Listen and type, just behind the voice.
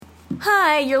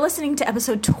Hi, you're listening to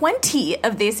episode 20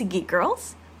 of Desi Geek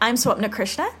Girls. I'm Swapna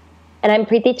Krishna. And I'm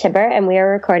Preeti Chibber, and we are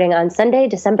recording on Sunday,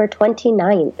 December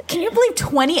 29th. Can you believe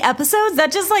 20 episodes?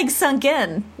 That just, sunk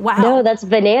in. Wow. No, that's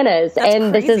bananas. That's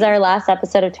and crazy. This is our last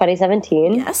episode of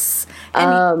 2017. Yes.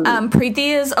 And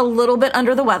Preeti is a little bit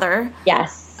under the weather.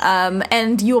 Yes.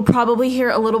 And you will probably hear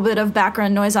a little bit of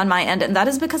background noise on my end, and that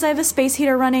is because I have a space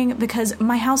heater running because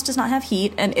my house does not have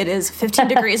heat, and it is 15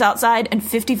 degrees outside and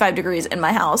 55 degrees in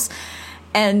my house.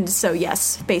 And so, yes,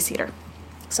 space heater.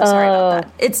 So sorry about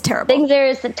that. It's terrible. Things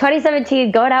are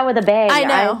 2017 going out with a bang. I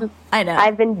know.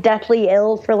 I've been deathly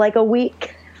ill for like a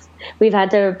week. We've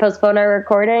had to postpone our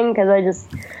recording because I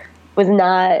just was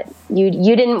not.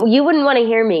 You wouldn't want to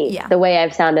hear me the way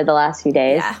I've sounded the last few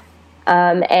days. Yeah.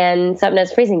 And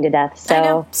Swapna's freezing to death. So I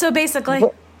know. So basically,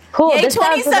 cool. Yay, this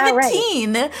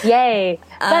 2017. Right. Yay!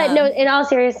 But no, in all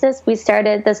seriousness, we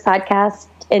started this podcast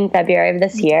in February of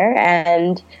this year,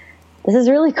 and this is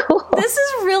really cool. This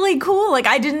is really cool.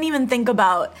 I didn't even think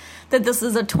about that this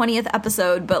is a 20th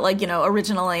episode, but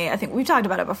originally, I think we've talked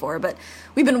about it before, but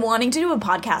we've been wanting to do a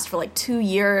podcast for 2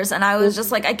 years, and I was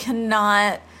just I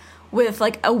cannot with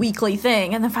a weekly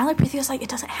thing. And then finally Preeti was it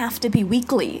doesn't have to be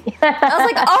weekly. I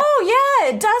was oh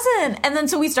yeah, it doesn't. And then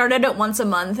so we started it once a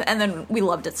month, and then we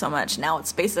loved it so much. Now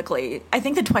it's basically, I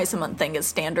think the twice a month thing is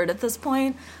standard at this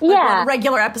point. One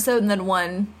regular episode, and then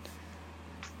one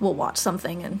we'll watch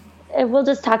something and we'll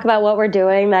just talk about what we're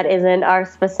doing that isn't our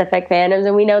specific fandoms.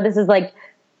 And we know this is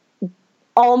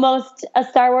almost a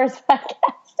Star Wars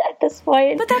podcast at this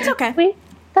point. But that's okay.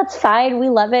 That's fine. We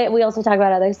love it. We also talk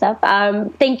about other stuff.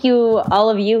 Thank you, all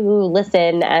of you who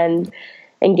listen and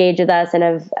engage with us and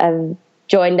have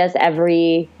joined us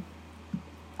every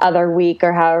other week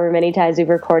or however many times we've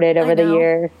recorded over the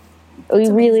year. We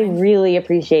really, really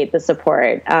appreciate the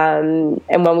support. And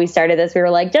when we started this, we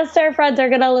were just our friends are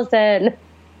going to listen.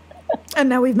 And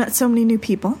now we've met so many new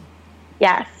people.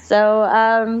 Yes.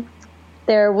 So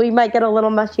we might get a little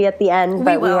mushy at the end,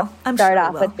 but we'll start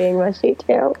off with being mushy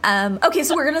too. Okay,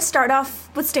 so we're going to start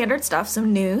off with standard stuff,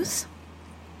 some news.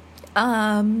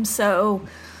 So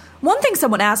one thing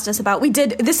someone asked us about,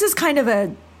 this is kind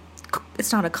of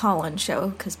it's not a call-in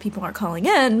show because people aren't calling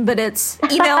in, but it's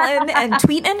email in and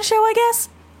tweet in show, I guess.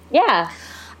 Yeah.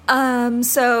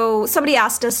 So somebody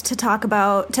asked us to talk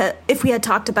about, if we had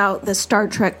talked about the Star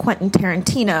Trek Quentin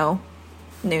Tarantino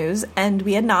news, and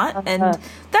we had not. And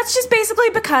that's just basically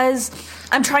because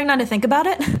I'm trying not to think about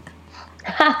it.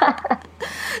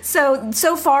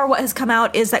 So far what has come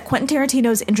out is that Quentin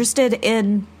Tarantino is interested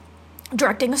in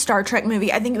directing a Star Trek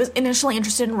movie. I think he was initially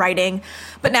interested in writing,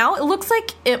 but now it looks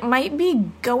like it might be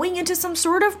going into some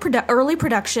sort of early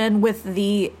production with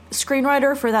the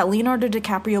screenwriter for that Leonardo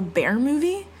DiCaprio Bear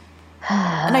movie.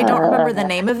 And I don't remember the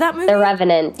name of that movie. The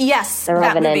Revenant. Yes, The that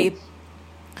Revenant. movie.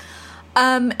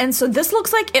 And so this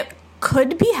looks like it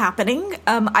could be happening.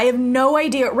 I have no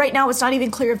idea. Right now, it's not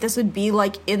even clear if this would be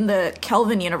in the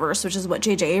Kelvin universe, which is what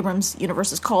J.J. Abrams'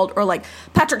 universe is called, or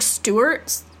Patrick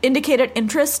Stewart's indicated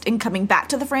interest in coming back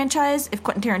to the franchise if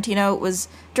Quentin Tarantino was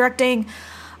directing.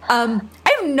 I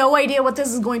have no idea what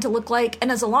this is going to look like,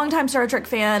 and as a longtime Star Trek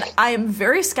fan, I am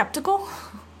very skeptical.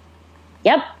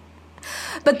 Yep.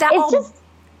 But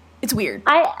it's weird.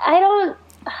 I don't.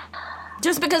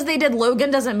 Just because they did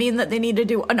Logan doesn't mean that they need to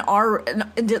do an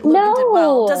Logan did No.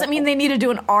 well. Doesn't mean they need to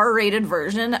do an R-rated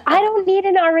version. I don't need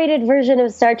an R-rated version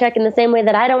of Star Trek in the same way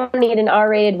that I don't need an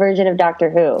R-rated version of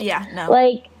Doctor Who. Yeah, no.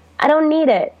 I don't need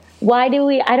it. Why do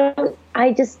we? I don't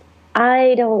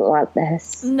want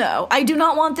this. No, I do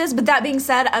not want this. But that being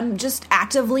said, I'm just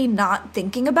actively not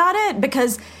thinking about it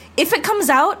because if it comes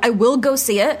out, I will go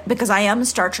see it because I am a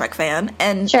Star Trek fan.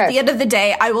 And at the end of the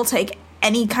day, I will take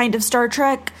any kind of Star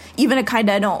Trek, even a kind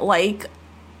I don't like,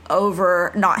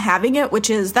 over not having it,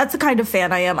 that's the kind of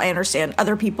fan I am. I understand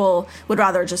other people would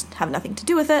rather just have nothing to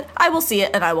do with it. I will see it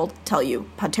and I will tell you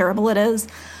how terrible it is.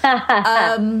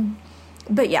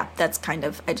 But yeah, that's kind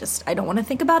of, I don't want to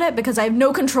think about it because I have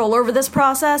no control over this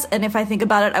process, and if I think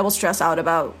about it, I will stress out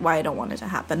about why I don't want it to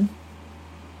happen.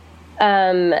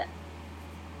 I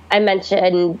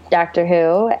mentioned Doctor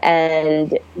Who,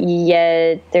 and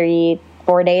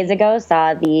 4 days ago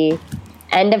saw the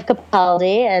end of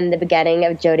Capaldi and the beginning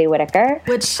of Jodie Whittaker.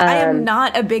 Which I am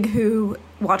not a big Who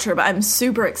watcher, but I'm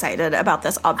super excited about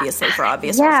this, obviously, for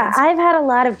obvious reasons. Yeah, I've had a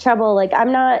lot of trouble. I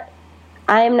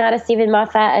am not a Stephen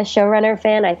Moffat as showrunner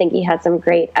fan. I think he had some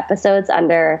great episodes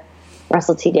under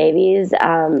Russell T Davies.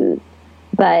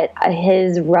 But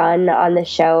his run on the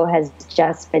show has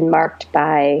just been marked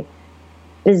by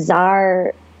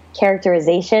bizarre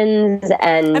characterizations,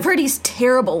 and I've heard he's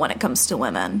terrible when it comes to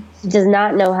women. He does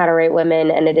not know how to write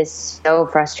women, and it is so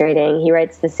frustrating. He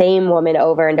writes the same woman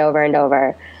over and over and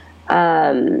over.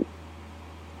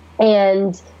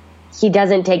 And he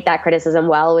doesn't take that criticism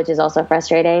well, which is also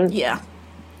frustrating. Yeah.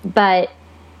 But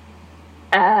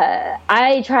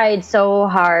I tried so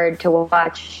hard to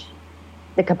watch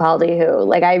the Capaldi Who.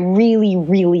 Like, I really,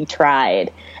 really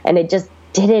tried. And it just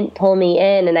didn't pull me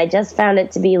in. And I just found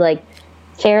it to be, like,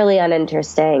 fairly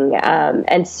uninteresting.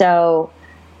 And so...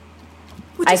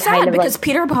 Which is sad, because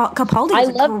Peter Capaldi is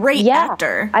a great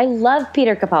actor. I love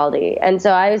Peter Capaldi. And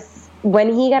so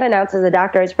when he got announced as a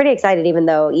doctor, I was pretty excited, even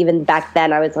though even back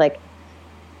then I was like,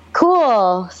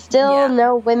 cool, still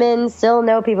no women, still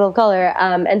no people of color.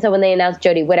 And so when they announced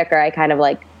Jodie Whittaker, I kind of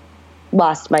like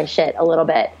lost my shit a little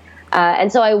bit.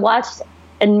 And so I watched,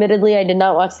 admittedly, I did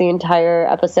not watch the entire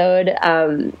episode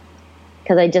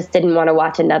because I just didn't want to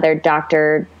watch another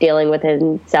doctor dealing with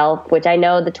himself, which I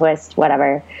know the twist,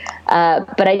 whatever.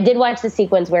 But I did watch the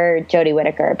sequence where Jodie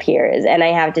Whittaker appears. And I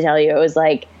have to tell you, it was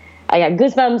like, I got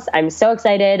goosebumps. I'm so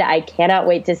excited. I cannot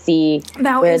wait to see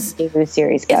where the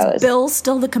series goes. Is Bill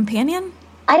still the companion?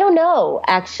 I don't know,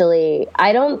 actually.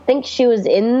 I don't think she was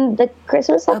in the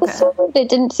Christmas episode. Okay. It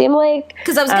didn't seem like...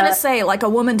 Because I was going to say, like, a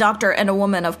woman doctor and a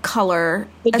woman of color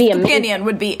as a companion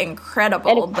would be incredible.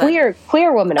 And a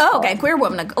queer woman of color. Oh, okay, queer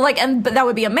woman. But that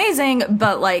would be amazing,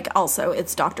 but, like, also,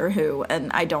 it's Doctor Who, and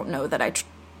I don't know that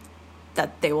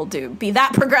that they will be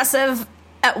that progressive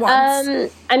at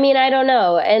once. I mean, I don't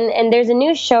know. And there's a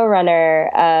new showrunner.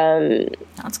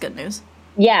 That's good news.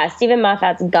 Yeah, Stephen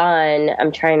Moffat's gone.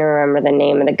 I'm trying to remember the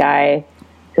name of the guy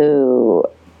who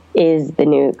is the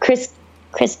new Chris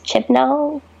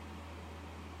Chibnall,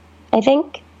 I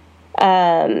think.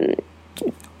 So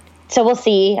we'll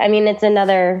see. I mean, it's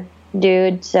another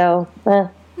dude, so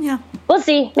yeah, we'll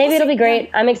see. Maybe it'll be great.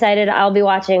 Yeah. I'm excited. I'll be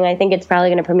watching. I think it's probably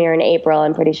going to premiere in April.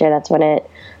 I'm pretty sure that's when it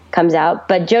comes out.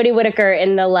 But Jodie Whittaker,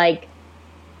 in the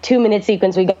 2-minute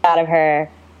sequence we got of her,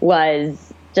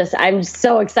 was just, I'm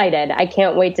so excited. I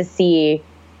can't wait to see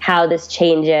how this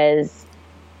changes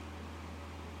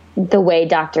the way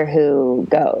Doctor Who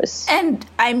goes. And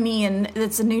I mean,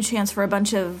 it's a new chance for a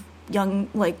bunch of young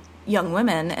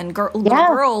women and little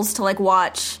girls to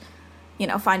watch,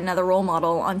 find another role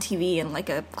model on TV in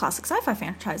a classic sci-fi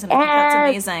franchise, and I think that's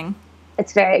amazing.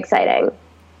 It's very exciting.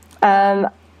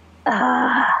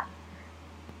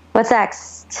 What's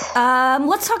next?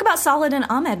 Let's talk about Saladin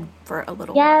Ahmed for a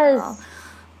little while.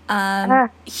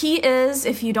 He is,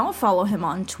 if you don't follow him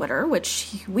on Twitter,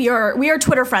 which we are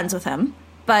Twitter friends with him,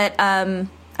 but have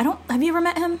you ever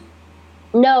met him?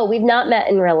 No, we've not met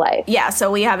in real life. Yeah,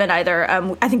 so we haven't either.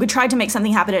 I think we tried to make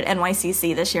something happen at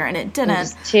NYCC this year, and it didn't.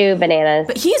 Just too bananas.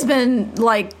 But he's been,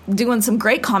 doing some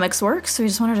great comics work, so we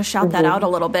just wanted to shout that out a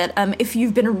little bit. If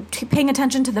you've been paying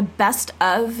attention to the best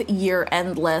of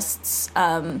year-end lists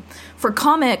for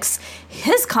comics,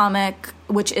 his comic,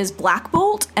 which is Black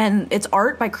Bolt, and it's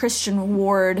art by Christian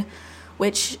Ward,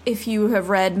 which, if you have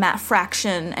read Matt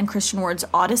Fraction and Christian Ward's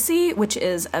Odyssey, which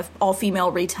is an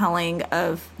all-female retelling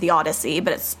of the Odyssey,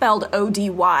 but it's spelled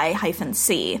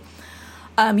ODY-C,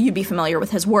 you'd be familiar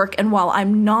with his work. And while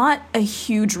I'm not a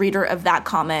huge reader of that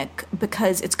comic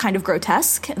because it's kind of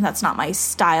grotesque, and that's not my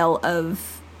style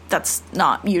that's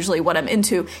not usually what I'm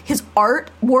into, his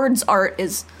art, Ward's art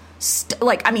is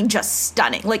just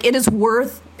stunning. It is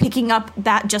worth picking up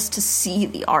that just to see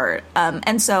the art.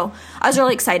 And so I was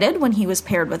really excited when he was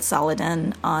paired with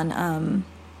Saladin on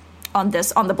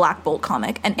the Black Bolt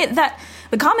comic. And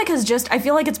the comic has just, I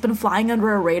feel like it's been flying under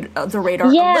the radar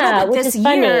a little bit this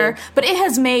year, but it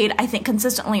has made, I think,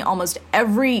 consistently almost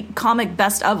every comic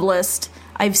best of list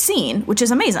I've seen, which is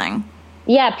amazing.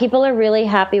 Yeah, people are really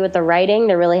happy with the writing.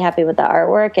 They're really happy with the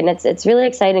artwork, and it's really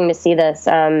exciting to see this.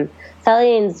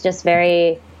 Saladin's just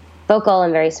very vocal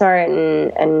and very smart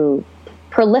and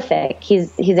prolific.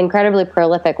 He's incredibly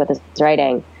prolific with his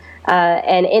writing.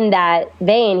 And in that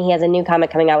vein, he has a new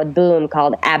comic coming out with Boom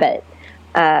called Abbott,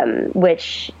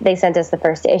 which they sent us the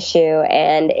first issue,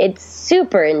 and it's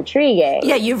super intriguing.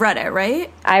 Yeah, you've read it,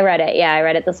 right? I read it. Yeah, I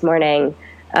read it this morning.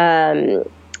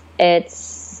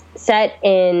 It's set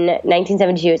in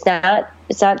 1972. It's not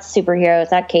superhero.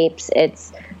 It's not capes.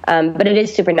 But it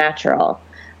is supernatural.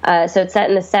 So it's set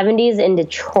in the 70s in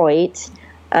Detroit.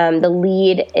 The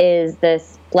lead is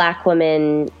this Black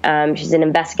woman. She's an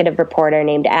investigative reporter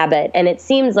named Abbott. And it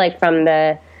seems like from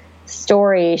the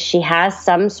story, she has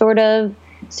some sort of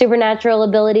supernatural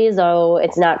abilities, though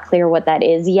it's not clear what that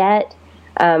is yet,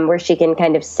 where she can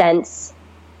kind of sense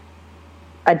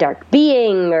a dark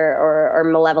being or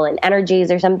malevolent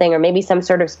energies or something, or maybe some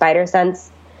sort of spider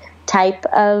sense type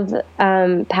of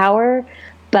power,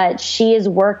 but she is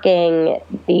working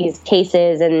these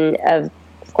cases, and of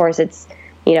course it's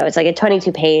it's like a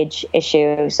 22-page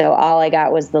issue, so all I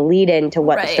got was the lead in to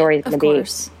what the story is going to be.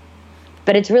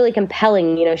 But it's really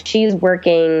compelling. She's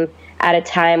working at a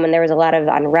time when there was a lot of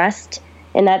unrest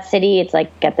in that city. It's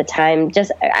like at the time,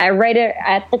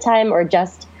 at the time or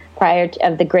just prior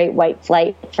of the Great White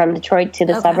Flight from Detroit to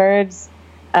the suburbs.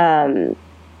 And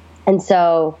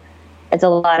so it's a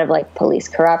lot of like police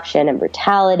corruption and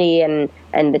brutality and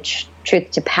the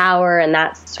truth to power and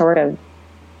that sort of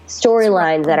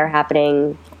storylines that are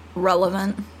happening.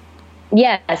 Relevant.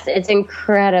 Yes, it's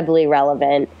incredibly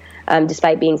relevant,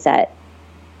 despite being set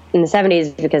in the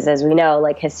 70s, because as we know,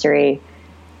 like, history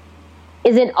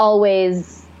isn't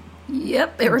always it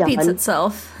repeats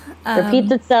itself.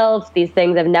 These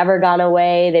things have never gone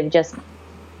away. They just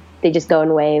go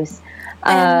in waves.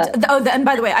 And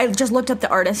by the way, I just looked up the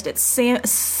artist. It's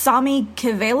Sami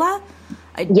Kivelä.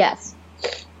 Yes.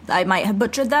 I might have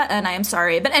butchered that, and I am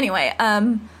sorry. But anyway,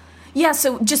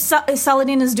 so just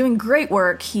Saladin is doing great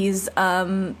work. He's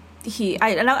I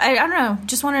don't know.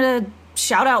 Just wanted to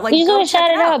shout out, like, you just want to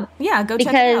shout it out. Yeah, go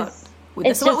check it out.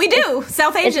 This is what we do,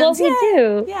 South Asians. It's what we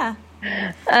do. Yeah.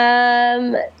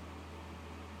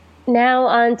 Now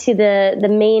on to the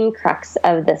main crux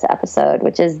of this episode,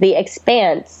 which is The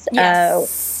Expanse.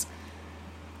 Yes.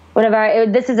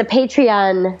 This is a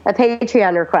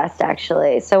Patreon request,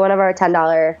 actually. So one of our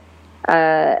 $10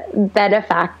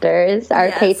 benefactors,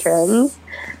 our patrons,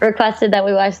 requested that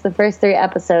we watch the first 3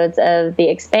 episodes of The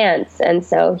Expanse, and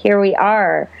so here we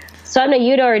are. So I know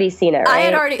you'd already seen it,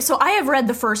 right? So I have read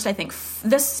the first, I think,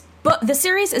 this book. The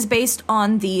series is based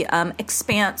on the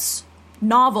Expanse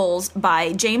novels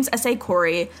by James S.A.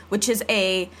 Corey, which is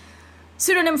a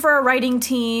pseudonym for a writing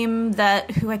team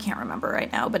who I can't remember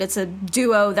right now, but it's a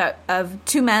duo of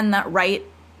 2 men that write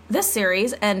this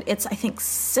series, and it's, I think,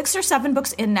 6 or 7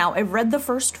 books in now. I've read the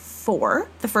first 4.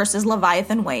 The first is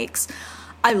Leviathan Wakes.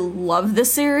 I love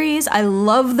this series. I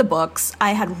love the books.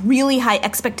 I had really high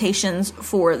expectations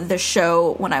for the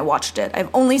show when I watched it. I've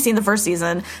only seen the first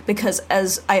season because,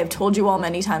 as I have told you all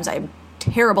many times, I'm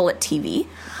terrible at TV.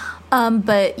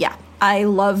 But yeah, I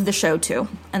love the show too.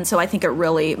 And so I think it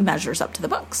really measures up to the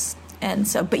books. And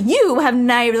so, but you have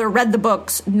neither read the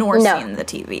books nor seen the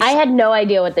TV show. I had no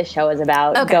idea what the show was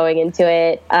about going into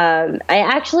it. I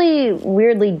actually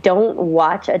weirdly don't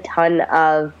watch a ton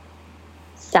of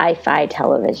sci-fi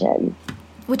television.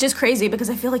 Which is crazy because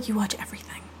I feel like you watch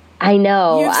everything. I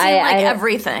know. You've seen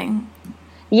everything.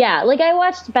 Yeah, like I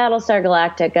watched Battlestar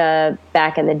Galactica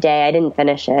back in the day. I didn't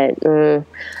finish it.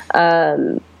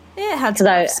 It had some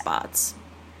rough spots.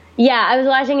 Yeah, I was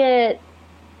watching it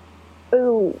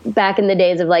back in the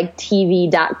days of like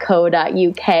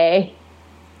tv.co.uk.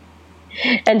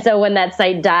 And so when that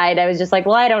site died, I was just like,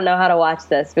 well, I don't know how to watch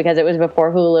this because it was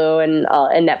before Hulu and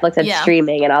Netflix had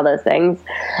streaming and all those things.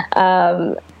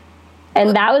 And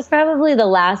that was probably the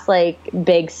last like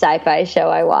big sci-fi show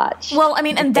I watched. Well, I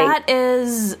mean, that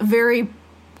is very,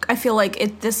 I feel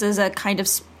like this is a kind of,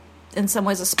 in some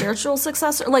ways, a spiritual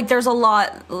successor. Like there's a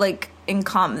lot like in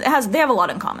common. They have a lot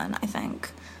in common, I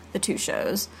think, the 2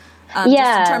 shows. Just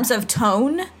in terms of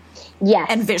tone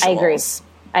and visuals.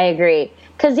 I agree.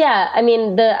 Because, I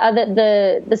mean,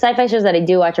 the sci-fi shows that I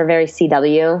do watch are very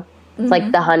CW. It's like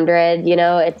The 100,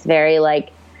 it's very,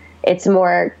 like, it's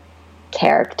more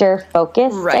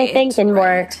character-focused, I think, and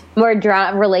more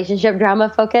relationship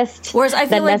drama-focused Whereas I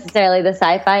feel than necessarily the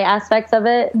sci-fi aspects of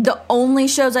it. The only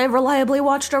shows I've reliably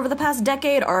watched over the past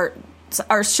decade are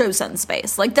shows set in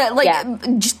space. Like that,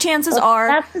 chances are...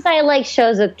 That's because I like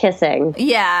shows with kissing.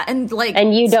 Yeah, and like...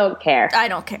 And you don't care. I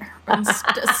don't care.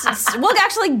 We'll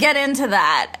actually get into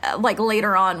that, like,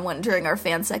 later on during our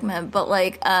fan segment. But,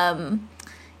 like, I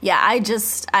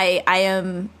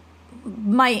am...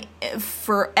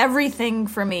 For everything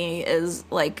for me is,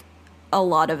 like, a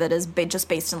lot of it is just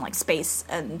based in, like, space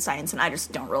and science, and I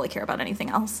just don't really care about anything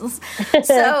else.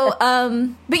 So,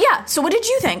 but yeah, so what did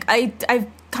you think? I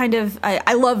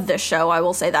love this show, I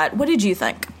will say that. What did you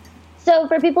think? So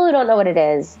for people who don't know what it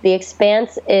is, The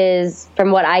Expanse is, from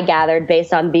what I gathered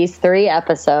based on these 3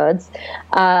 episodes,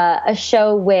 a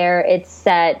show where it's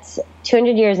set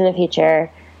 200 years in the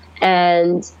future,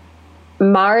 and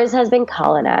Mars has been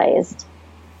colonized,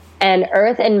 and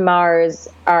Earth and Mars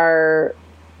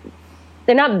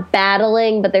they're not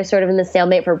battling, but they're sort of in the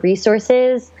stalemate for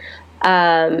resources.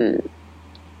 And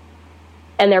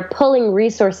they're pulling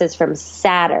resources from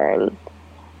Saturn.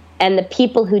 And the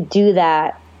people who do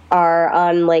that are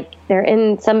on, like, they're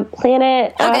in some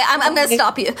planet. Okay, I'm going to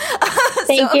stop you.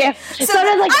 Thank you. So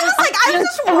I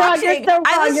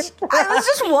was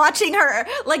just watching her,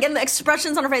 like, and the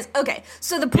expressions on her face. Okay,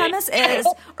 so the premise is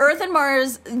Earth and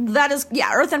Mars,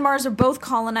 Earth and Mars are both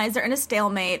colonized. They're in a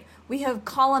stalemate. We have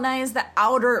colonized the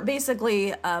outer,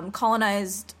 basically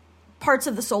colonized parts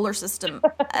of the solar system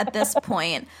at this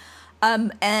point.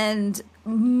 And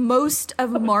most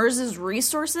of Mars's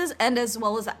resources, and as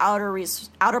well as the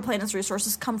outer planet's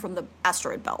resources, come from the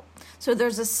asteroid belt. So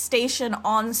there's a station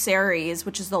on Ceres,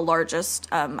 which is the largest.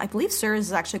 I believe Ceres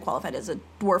is actually qualified as a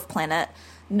dwarf planet,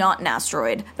 not an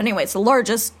asteroid. But anyway, it's the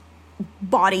largest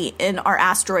body in our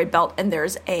asteroid belt, and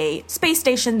there's a space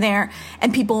station there,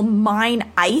 and people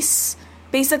mine ice,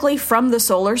 basically, from the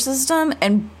solar system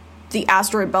and the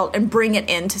asteroid belt and bring it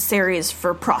into Ceres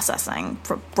for processing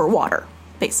for water,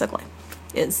 basically.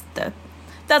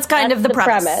 That's kind of the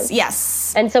premise.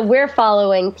 Yes. And so we're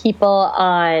following people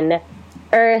on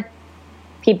Earth,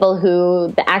 people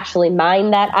who actually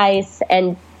mine that ice,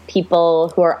 and people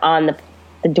who are on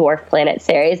the dwarf planet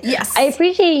Ceres. Yes. I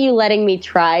appreciate you letting me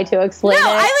try to explain it.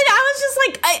 I was just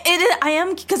like, I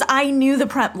am, because I knew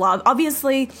the log.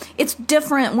 Obviously, it's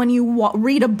different when you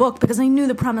read a book, because I knew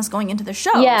the premise going into the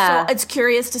show. Yeah. So it's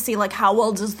curious to see, like, how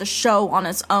well does the show on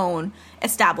its own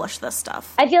establish this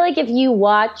stuff. I feel like if you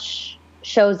watch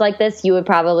shows like this, you would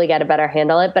probably get a better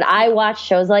handle on it. But I watch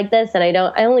shows like this, and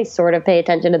I only sort of pay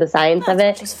attention to the science of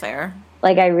it. Which is fair.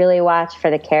 Like, I really watch for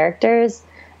the characters.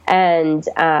 And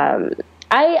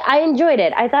I enjoyed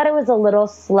it. I thought it was a little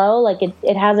slow. Like,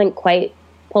 it hasn't quite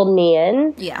pulled me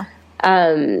in. Yeah.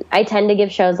 I tend to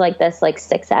give shows like this, like,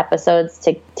 6 episodes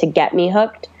to get me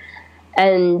hooked.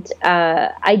 And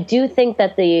I do think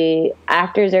that the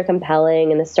actors are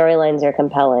compelling and the storylines are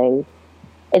compelling.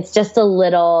 It's just a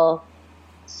little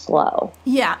slow.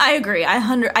 Yeah, I agree.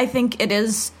 I think it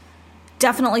is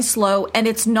definitely slow, and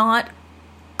it's not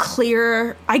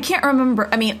clear. I can't remember.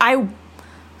 I mean,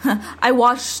 I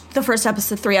watched the first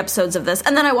 3 episodes of this,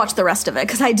 and then I watched the rest of it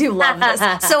because I do love this.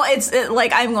 So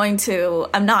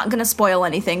I'm not going to spoil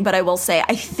anything, but I will say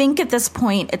I think at this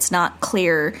point it's not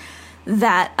clear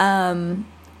that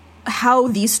how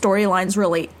these storylines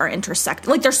really are intersecting.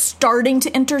 Like, they're starting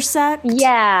to intersect.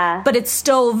 Yeah. But it's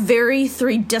still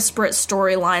 3 disparate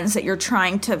storylines that you're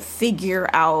trying to figure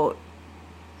out.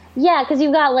 Yeah, because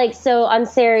you've got, like, so on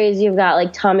Ceres, you've got,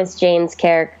 like, Thomas Jane's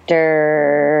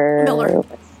character...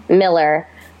 Miller,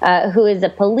 who is a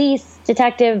police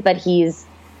detective, but he's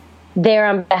there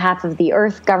on behalf of the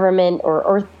Earth government or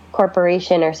Earth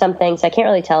Corporation or something, so I can't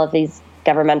really tell if he's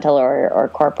governmental or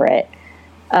corporate,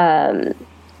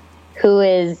 who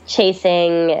is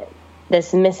chasing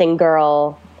this missing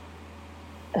girl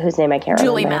whose name I can't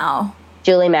remember.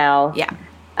 Julie Mao. Yeah.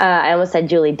 I almost said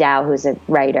Julie Dow, who's a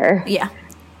writer. Yeah.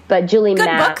 But Julie Good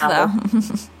Mao. book, though.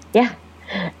 Yeah.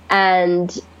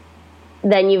 And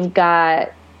then you've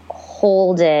got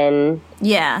Holden.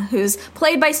 Yeah, who's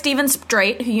played by Stephen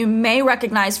Strait, who you may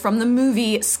recognize from the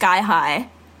movie Sky High.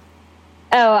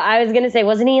 Oh, I was going to say,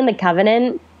 wasn't he in The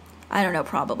Covenant? I don't know,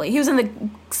 probably. He was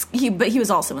but he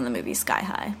was also in the movie Sky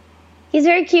High. He's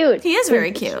very cute. He is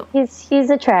very cute.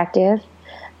 He's attractive.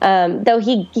 Though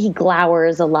he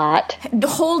glowers a lot.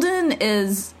 Holden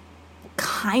is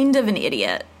kind of an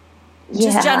idiot.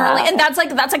 Just generally, and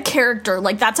that's a character,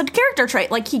 like, that's a character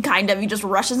trait. Like, he just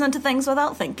rushes into things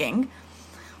without thinking.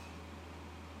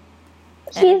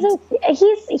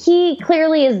 He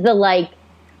clearly is the, like,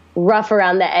 rough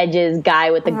around the edges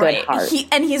guy with the good heart.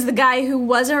 He's the guy who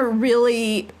wasn't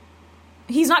really,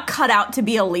 he's not cut out to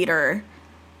be a leader,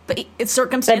 but it's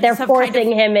circumstances. But they're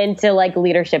forcing him into, like,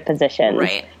 leadership positions.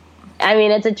 Right. I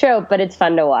mean, it's a trope, but it's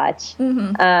fun to watch.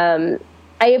 Mm-hmm.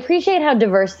 I appreciate how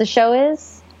diverse the show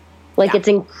is. Like, It's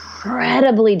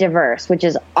incredibly diverse, which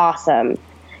is awesome.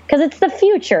 Because it's the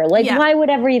future. Like, why would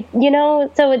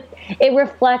so it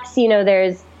reflects,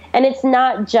 there's, and it's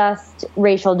not just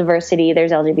racial diversity.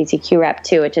 There's LGBTQ rep,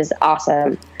 too, which is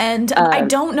awesome. And I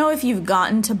don't know if you've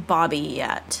gotten to Bobby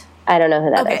yet. I don't know who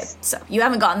that is. Okay, so you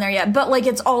haven't gotten there yet. But, like,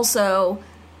 it's also,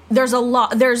 there's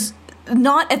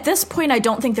not, at this point, I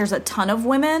don't think there's a ton of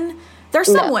women. There's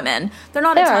some women. They're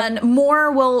not a ton.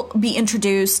 More will be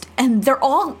introduced, and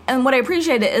and what I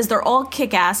appreciate is they're all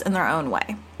kick-ass in their own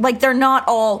way. Like, they're not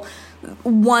all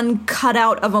one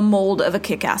cutout of a mold of a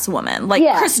kick-ass woman. Like,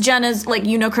 Kris Jenn is, like,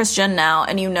 Kris Jenn now,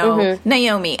 and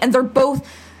Naomi, and they're both,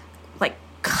 like,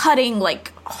 cutting,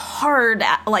 like, hard,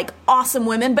 like, awesome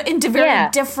women, but in very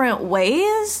different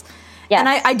ways. Yes. And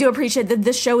I do appreciate that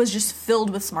this show is just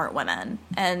filled with smart women.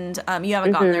 And you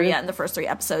haven't gotten there yet in the first 3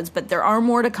 episodes, but there are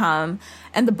more to come.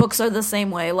 And the books are the same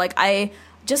way. Like, I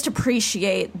just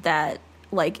appreciate that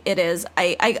Like, it is.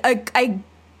 I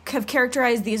have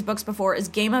characterized these books before as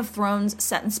Game of Thrones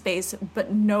set in space,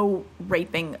 but no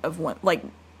raping of women. Like,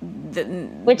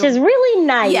 which is really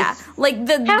nice. Yeah, like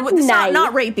it's nice.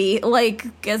 not rapey. Like,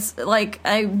 it's like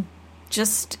it's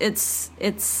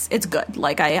good.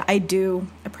 Like, I do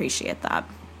appreciate that.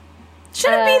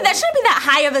 Shouldn't be that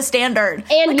high of a standard.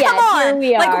 And like, yes, come on,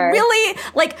 here we like are. really,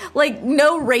 like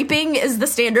no raping is the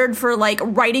standard for like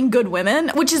writing good women,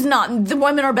 which is not. The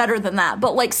women are better than that,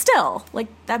 but like still, like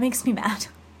that makes me mad.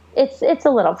 It's a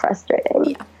little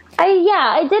frustrating. Yeah,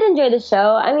 I did enjoy the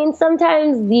show. I mean,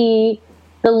 sometimes the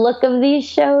look of these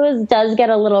shows does get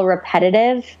a little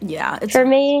repetitive. Yeah, it's for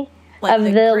me. like of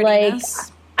the grittiness. like,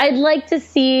 I'd like to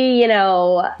see,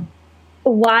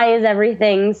 why is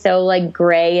everything so like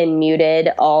gray and muted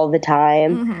all the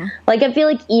time? Mm-hmm. Like, I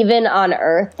feel like even on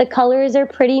Earth, the colors are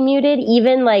pretty muted.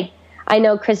 Even like, I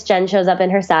know Chris Jen shows up in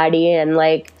her sari and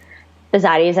like the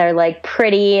saris are like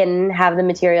pretty and have the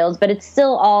materials, but it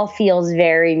still all feels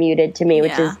very muted to me,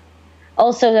 which is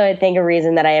also, I think, a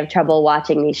reason that I have trouble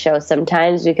watching these shows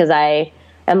sometimes, because I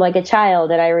am like a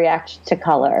child and I react to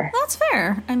color. That's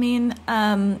fair. I mean,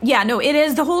 it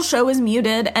is. The whole show is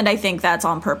muted, and I think that's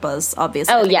on purpose,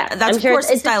 obviously. Oh, yeah. That's, of course,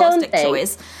 a stylistic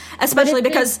choice. Especially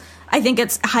because I think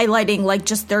it's highlighting, like,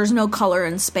 just there's no color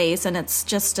in space, and it's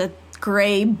just a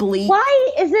gray, bleak.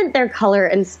 Why isn't there color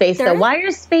in space, though? Why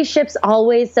are spaceships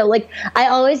always so, like, I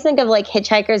always think of, like,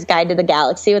 Hitchhiker's Guide to the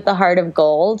Galaxy with the Heart of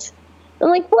Gold. I'm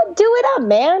like, what? Do it up,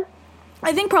 man.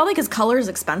 I think probably because color is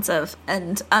expensive,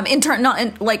 and my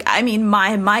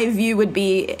view would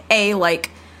be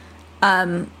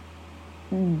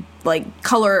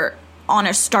color on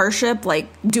a starship, like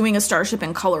doing a starship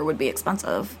in color would be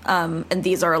expensive, and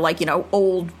these are like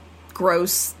old,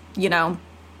 gross, junk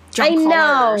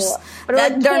colors. But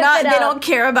like, they don't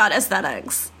care about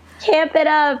aesthetics. Camp it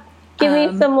up. Give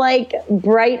me some like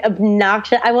bright,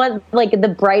 obnoxious. I want like the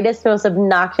brightest, most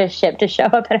obnoxious ship to show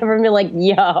up, and everyone be like,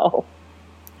 "Yo."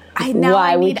 I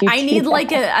need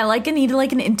like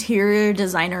an interior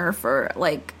designer for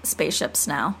like spaceships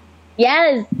now.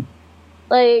 Yes.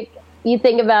 Like, you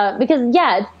think about, because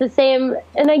it's the same,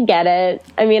 and I get it.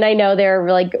 I mean, I know there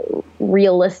are like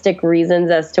realistic reasons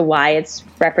as to why it's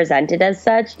represented as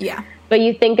such. Yeah. But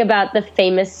you think about the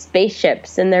famous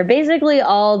spaceships, and they're basically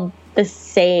all the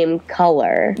same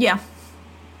color. Yeah.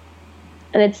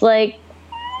 And it's like,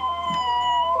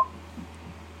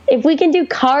 if we can do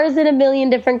cars in a million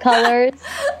different colors,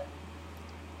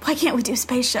 why can't we do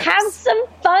spaceships? Have some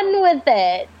fun with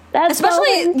it. That's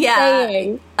especially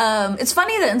saying. It's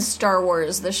funny that in Star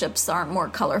Wars the ships aren't more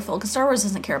colorful, because Star Wars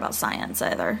doesn't care about science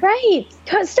either. Right.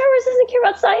 Star Wars doesn't care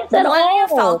about science at all. Millennium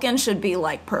Falcon should be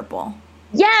like purple.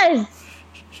 Yes.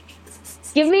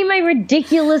 Give me my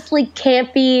ridiculously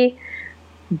campy,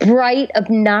 bright,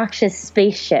 obnoxious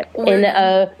spaceship in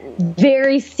a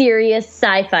very serious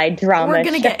sci-fi drama. We're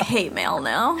gonna get hate mail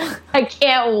now. I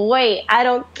can't wait. I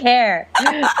don't care.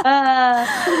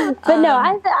 But no,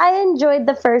 I enjoyed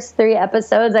the first 3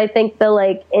 episodes. I think the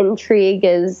like intrigue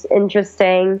is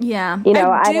interesting. Yeah,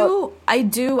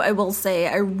 I will say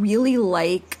I really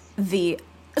like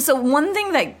so one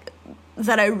thing that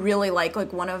I really like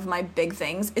one of my big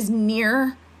things is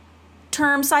near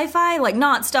term sci-fi, like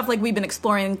not stuff like we've been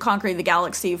exploring conquering the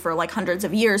galaxy for like hundreds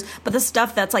of years, but the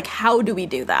stuff that's like, how do we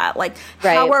do that? Like,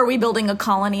 how are we building a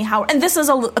colony? And this is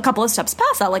a couple of steps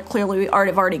past that. Like, clearly we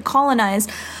have already colonized,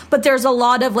 but there's a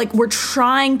lot of like, we're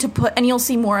trying to put, and you'll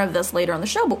see more of this later in the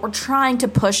show, but we're trying to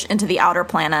push into the outer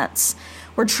planets.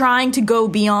 We're trying to go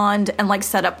beyond and like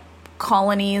set up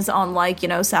colonies on like,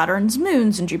 Saturn's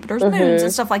moons and Jupiter's moons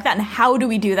and stuff like that. And how do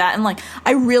we do that? And like,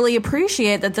 I really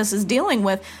appreciate that this is dealing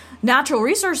with natural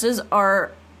resources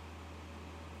are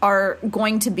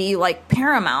going to be like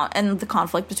paramount, and the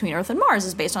conflict between Earth and Mars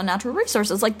is based on natural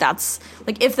resources. Like, that's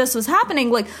like, if this was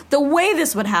happening, like the way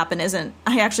this would happen isn't,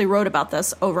 I actually wrote about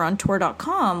this over on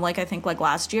tour.com, like I think like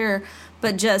last year,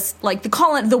 but just like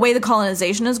the way the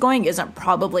colonization is going isn't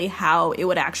probably how it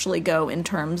would actually go in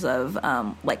terms of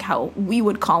like how we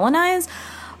would colonize,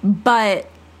 but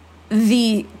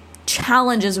the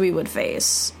challenges we would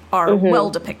face are well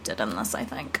depicted in this, I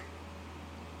think.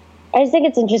 I just think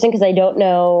it's interesting because I don't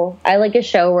know. I like a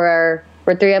show where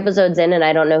we're 3 episodes in and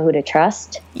I don't know who to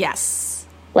trust. Yes.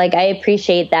 Like, I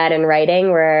appreciate that in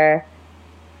writing, where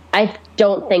I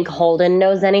don't think Holden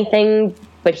knows anything,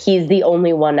 but he's the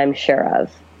only one I'm sure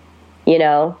of.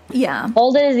 Yeah.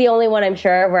 Holden is the only one I'm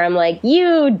sure of where I'm like,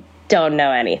 you don't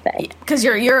know anything. Because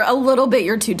you're a little bit,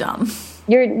 you're too dumb.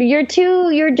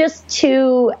 You're just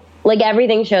too, like,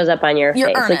 everything shows up on your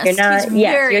face. Earnest. Like, you're not,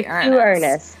 you're earnest. too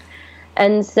earnest.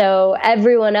 And so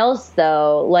everyone else,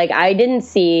 though, like, I didn't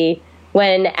see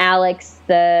when Alex,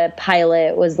 the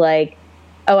pilot, was like,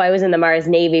 oh, I was in the Mars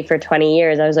Navy for 20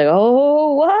 years. I was like,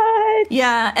 oh, what?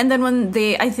 Yeah, and then when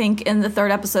I think in the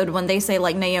third episode, when they say,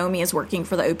 like, Naomi is working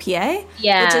for the OPA,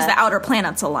 yeah, which is the Outer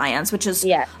Planets Alliance, which is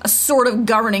yeah, a sort of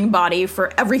governing body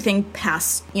for everything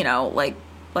past, you know, like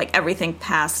everything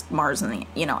past Mars and the,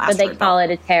 you know, asteroid. But they call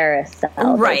it a terrorist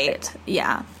cell. Right,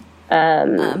 yeah.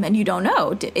 And you don't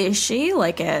know, is she,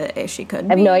 like, she could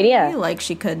be. I have no idea. Like,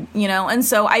 she could, you know, and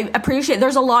so I appreciate,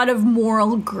 there's a lot of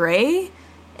moral gray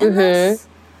in this.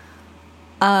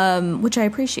 Which I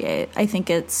appreciate. I think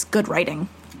it's good writing.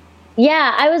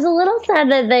 Yeah, I was a little sad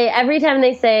that every time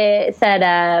they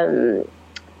said,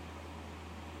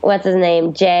 what's his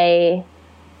name? Jay,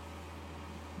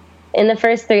 in the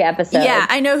first 3 episodes. Yeah,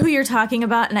 I know who you're talking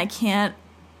about, and I can't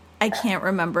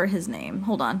remember his name.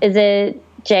 Hold on. Is it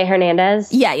Jay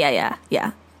Hernandez? Yeah.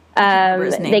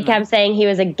 They kept saying he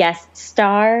was a guest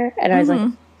star, and I was like,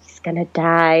 he's gonna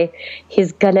die.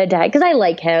 Because I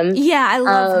like him. Yeah, I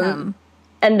love him.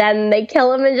 And then they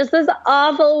kill him in just this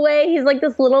awful way. He's like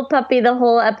this little puppy the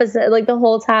whole episode, like the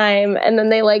whole time. And then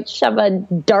they like shove a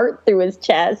dart through his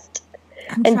chest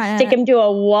and stick him to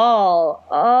a wall.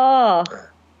 Oh,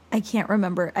 I can't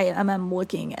remember. I'm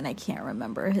looking and I can't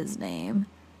remember his name.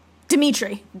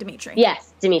 Dimitri.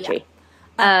 Yes, Dimitri.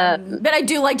 Yeah. But I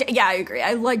do like. Yeah, I agree.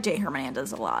 I like Jay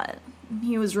Hernandez a lot.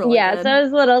 He was really good. So I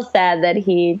was a little sad that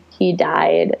he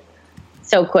died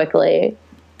so quickly.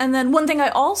 And then one thing I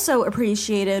also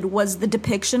appreciated was the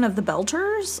depiction of the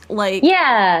Belters. Like,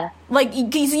 yeah, like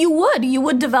you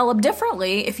would develop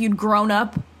differently if you'd grown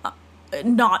up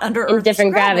not under Earth's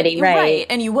different gravity, right?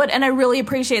 And you would, and I really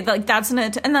appreciate that. Like that's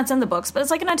and that's in the books, but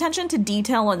it's like an attention to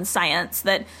detail and science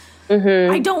that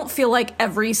I don't feel like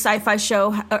every sci-fi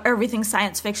show, everything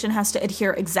science fiction has to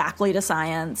adhere exactly to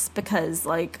science, because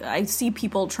like I see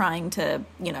people trying to,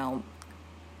 you know,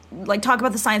 like talk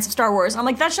about the science of Star Wars. And I'm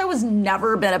like, that show has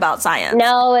never been about science.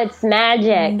 No, it's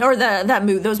magic. Or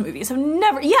those movies have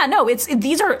never. Yeah, no,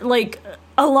 these are like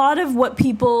a lot of what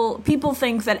people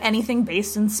think that anything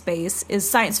based in space is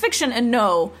science fiction, and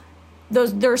no,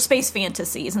 there are space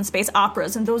fantasies and space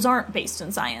operas, and those aren't based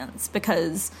in science,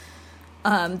 because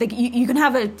you can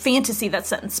have a fantasy that's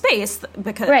set in space,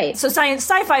 because right. So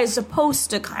sci-fi is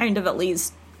supposed to kind of at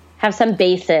least have some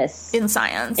basis in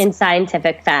science, in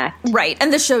scientific fact, right?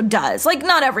 And the show does, like,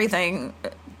 not everything,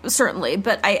 certainly,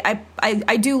 but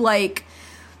I do like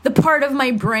the part of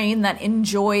my brain that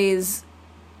enjoys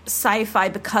sci-fi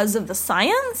because of the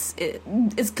science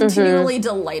is continually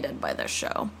delighted by this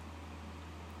show.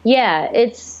 Yeah,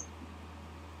 it's.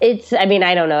 I mean,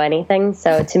 I don't know anything,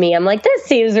 so to me, I'm like, this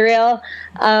seems real.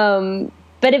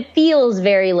 But it feels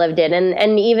very lived in,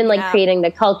 and even like creating the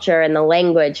culture and the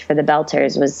language for the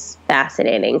Belters was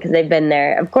fascinating, because they've been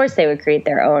there. Of course, they would create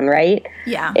their own, right?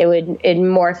 Yeah, it'd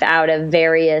morph out of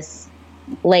various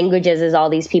languages as all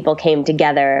these people came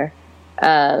together.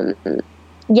 It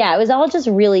was all just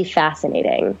really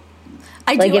fascinating.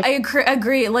 I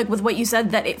agree, like, with what you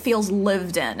said, that it feels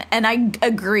lived in, and I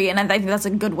agree, and I think that's a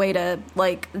good way to,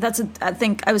 like, I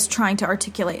think I was trying to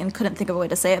articulate and couldn't think of a way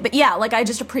to say it, but yeah, like, I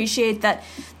just appreciate that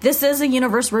this is a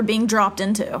universe we're being dropped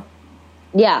into.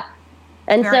 Yeah.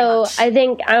 And very so much. I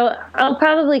think I'll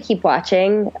probably keep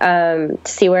watching to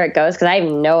see where it goes, because I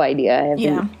have no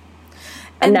idea.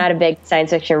 I'm not a big science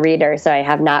fiction reader, so I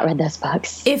have not read those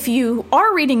books. If you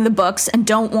are reading the books and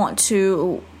don't want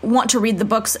to read the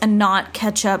books and not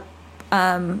catch up,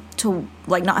 to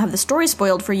like not have the story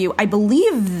spoiled for you, I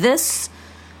believe this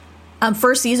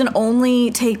first season only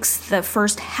takes the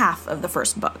first half of the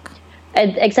first book.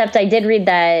 Except I did read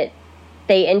that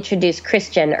they introduced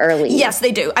Christian early. Yes,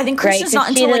 they do. I think Christian's not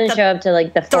until like the show up to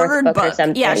like the fourth book or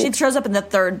something. Yeah, she shows up in the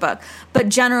third book. But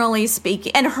generally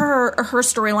speaking, and her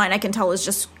storyline, I can tell, is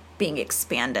just being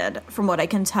expanded from what I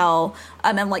can tell,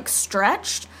 and like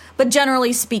stretched. But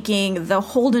generally speaking, the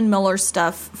Holden Miller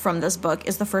stuff from this book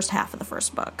is the first half of the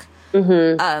first book.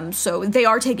 Mm-hmm. So they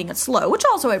are taking it slow, which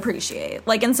also I appreciate.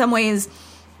 Like, in some ways,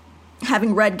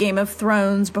 having read Game of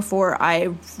Thrones before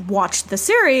I watched the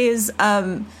series,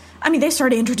 I mean, they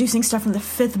started introducing stuff from the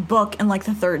fifth book in, like,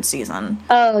 the third season.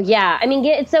 Oh, yeah. I mean,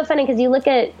 it's so funny because you look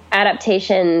at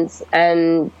adaptations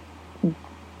and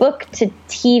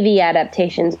book-to-TV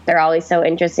adaptations. They're always so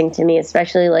interesting to me,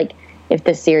 especially, like, if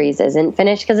the series isn't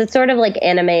finished. Because it's sort of like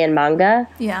anime and manga.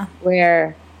 Yeah.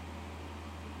 Where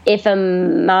if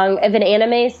an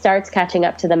anime starts catching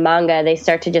up to the manga, they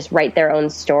start to just write their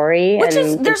own story.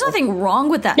 There's nothing wrong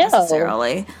with that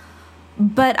necessarily.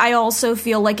 But I also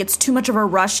feel like it's too much of a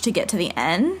rush to get to the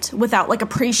end without, like,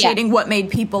 appreciating what made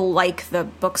people like the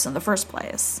books in the first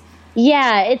place.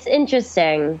 Yeah, it's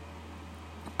interesting.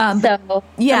 So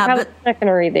yeah, I'm probably not going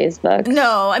to read these books.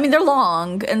 No, I mean, they're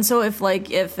long. And so if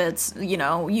it's,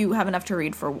 you have enough to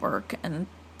read for work and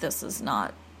this is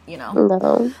not,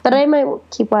 No, but I might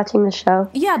keep watching the show.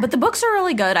 Yeah, but the books are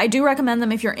really good. I do recommend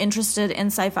them if you're interested in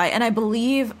sci-fi. And I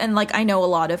believe, and I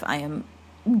know I am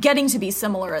getting to be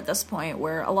similar at this point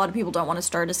where a lot of people don't want to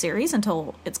start a series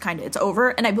until it's over.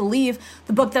 And I believe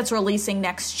the book that's releasing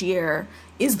next year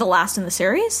is the last in the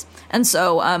series. And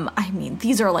so,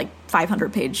 these are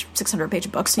 500-page,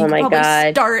 600-page books. So you can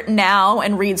probably start now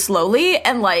and read slowly.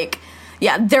 And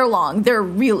they're long. They're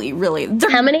really, really.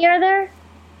 How many are there?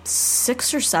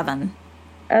 6 or 7.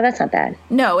 Oh, that's not bad.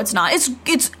 No, it's not.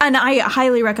 It's and I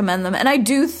highly recommend them. And I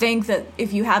do think that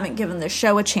if you haven't given this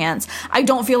show a chance, I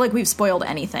don't feel like we've spoiled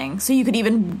anything. So you could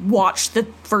even watch the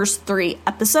first 3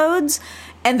 episodes.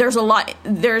 And there's a lot.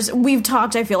 We've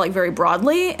talked, I feel like, very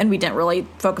broadly, and we didn't really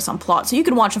focus on plot. So you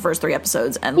can watch the first 3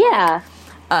 episodes and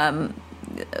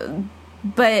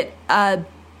but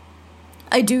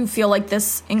I do feel like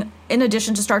this, in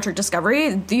addition to Star Trek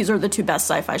Discovery, these are the 2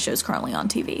 best sci-fi shows currently on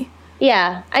TV.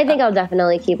 Yeah, I think I'll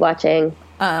definitely keep watching.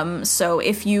 So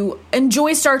if you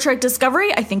enjoy Star Trek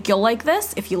Discovery, I think you'll like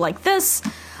this. If you like this,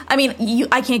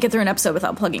 I can't get through an episode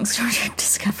without plugging Star Trek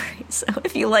Discovery. So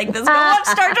if you like this, go watch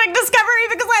Star Trek Discovery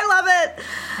because I love it.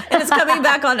 And it's coming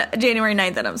back on January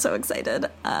 9th, and I'm so excited.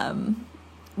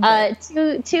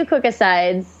 Two quick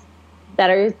asides that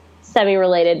are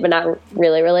semi-related but not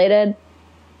really related.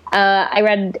 I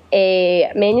read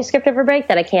a manuscript over break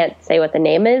that I can't say what the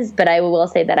name is, but I will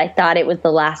say that I thought it was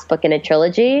the last book in a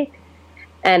trilogy.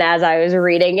 And as I was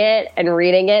reading it,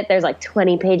 there's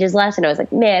 20 pages left, and I was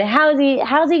like, man, how's he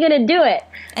going to do it?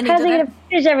 And how's he going to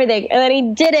finish everything? And then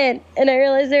he didn't, and I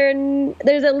realized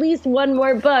there's at least one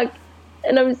more book,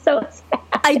 and I'm so sad.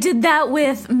 I did that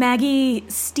with Maggie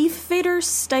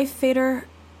Stiefvater.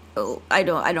 Oh, I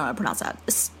don't know how to pronounce that.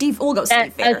 We'll go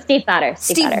Stiefvater. Steve Vader.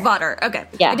 Steve Vader. Okay.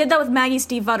 Yeah. I did that with Maggie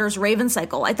Steve Vader's Raven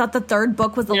Cycle. I thought the 3rd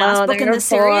book was the last book in the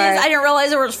series. I didn't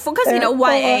realize it was because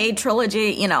YA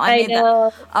trilogy. I made that.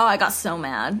 Oh, I got so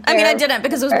mad. I didn't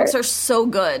because those books are so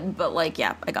good. But I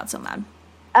got so mad.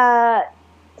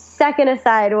 Second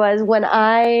aside was when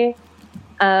I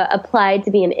applied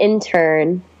to be an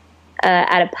intern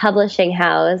at a publishing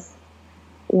house.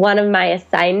 One of my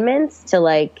assignments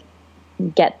to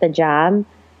get the job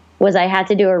was I had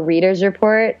to do a reader's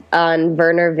report on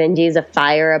Werner Vinge's A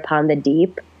Fire Upon the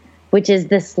Deep, which is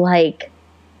this 800,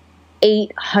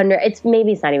 it's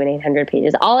not even 800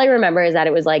 pages. All I remember is that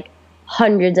it was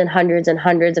hundreds and hundreds and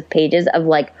hundreds of pages of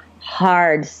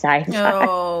hard sci-fi.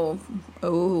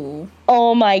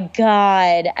 Oh my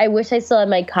God. I wish I still had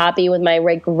my copy with my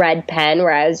red pen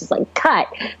where I was just cut.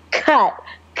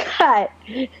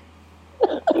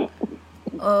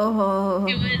 Oh.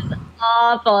 It was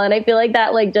awful, and I feel like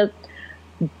that just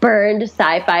burned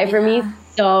sci-fi for me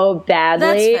so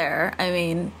badly. That's fair.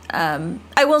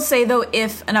 I will say though,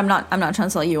 and I'm not trying to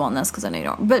sell you on this because I know you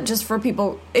don't, but just for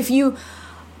people, if you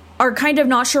are kind of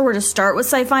not sure where to start with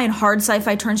sci-fi and hard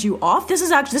sci-fi turns you off, this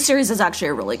series is actually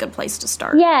a really good place to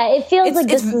start. Yeah, it feels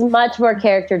this is much more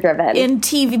character driven. In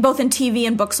TV, both in TV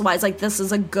and books wise, this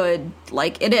is a good,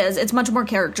 it is. It's much more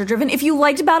character driven. If you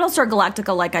liked Battlestar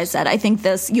Galactica, like I said, I think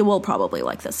you will probably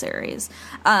like this series.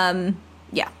 Yeah.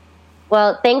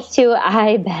 Well, thanks to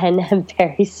Ben and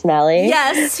Barry Smelly.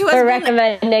 Yes, for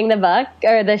recommending the book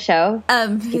or the show.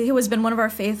 Who has been one of our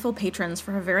faithful patrons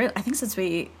for I think since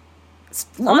we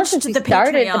launched the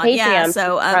Patreon. Yeah,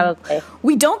 so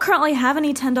we don't currently have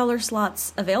any $10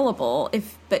 slots available.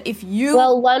 If you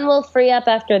one will free up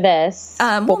after this,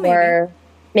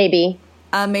 maybe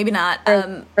not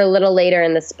for a little later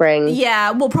in the spring.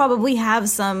 Yeah, we'll probably have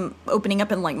some opening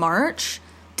up in March.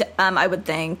 I would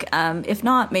think. If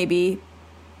not, maybe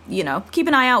keep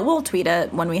an eye out. We'll tweet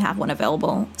it when we have one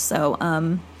available. So,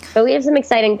 but we have some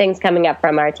exciting things coming up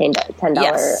from our $10 patron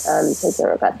request,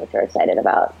 which we're excited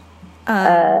about.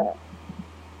 So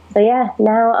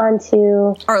now on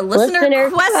to our listener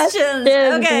questions.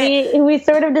 Okay. We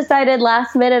sort of decided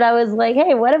last minute. I was like,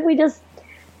 hey, what if we just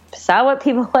saw what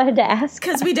people wanted to ask?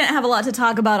 Because we didn't have a lot to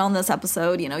talk about on this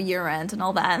episode, year end and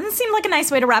all that. And it seemed like a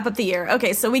nice way to wrap up the year.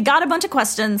 Okay, so we got a bunch of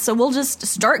questions, so we'll just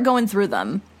start going through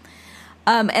them.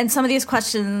 And some of these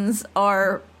questions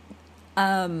are,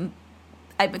 I'm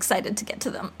excited to get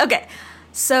to them. Okay,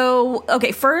 so,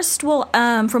 first we'll,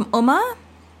 from Uma.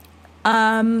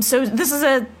 So this is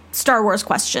a Star Wars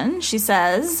question. She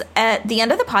says, at the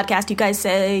end of the podcast, you guys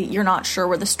say you're not sure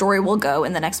where the story will go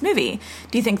in the next movie.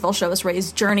 Do you think they'll show us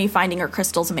Rey's journey, finding her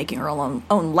crystals and making her own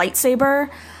lightsaber?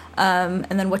 And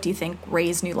then what do you think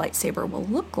Rey's new lightsaber will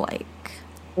look like?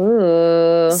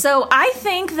 Ooh. So I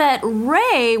think that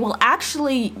Rey will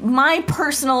actually, my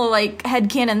personal like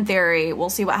headcanon theory, we'll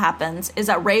see what happens, is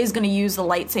that Rey is going to use the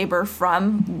lightsaber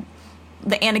from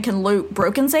the Anakin Luke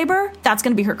broken saber. That's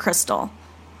going to be her crystal.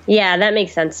 Yeah, that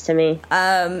makes sense to me.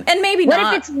 And maybe what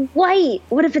not. If it's white?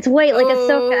 What if it's white like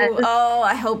Ahsoka? Oh,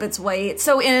 I hope it's white.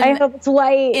 So I hope it's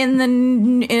white.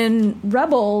 In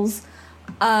Rebels,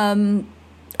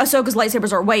 Ahsoka's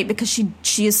lightsabers are white because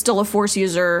she is still a force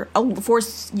user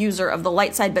of the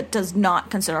light side, but does not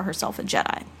consider herself a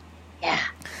Jedi. Yeah.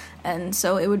 And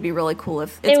so it would be really cool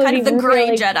if it's kind of the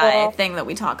gray Jedi thing that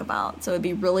we talk about. So it'd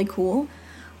be really cool.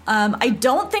 I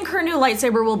don't think her new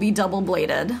lightsaber will be double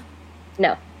bladed.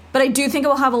 No. But I do think it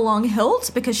will have a long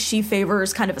hilt because she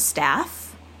favors kind of a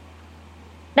staff.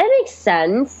 That makes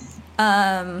sense.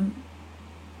 It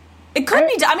could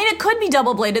be. I mean, it could be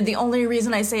double bladed. The only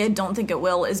reason I say I don't think it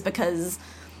will is because,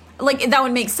 like, that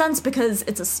would make sense because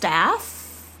it's a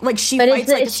staff. Like she fights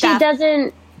like a staff.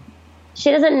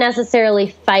 She doesn't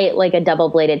necessarily fight like a double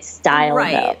bladed style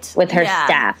though, with her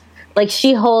staff. Like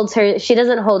she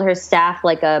doesn't hold her staff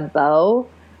like a bow.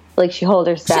 Like she holds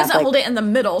her staff. She doesn't hold it in the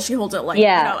middle. She holds it like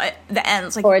at the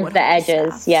ends, like towards the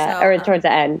edges, or towards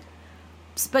the end.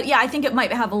 But yeah, I think it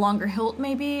might have a longer hilt.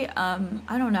 Maybe I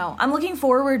don't know. I'm looking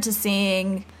forward to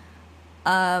seeing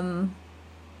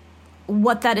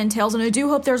what that entails, and I do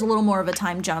hope there's a little more of a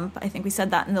time jump. I think we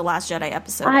said that in the Last Jedi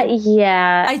episode. I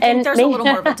think there's a little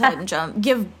more of a time jump.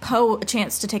 Give Poe a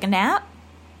chance to take a nap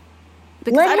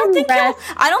because I don't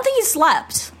think he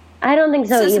slept. I don't think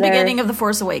so since either. The beginning of The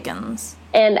Force Awakens.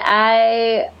 And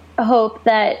I hope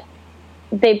that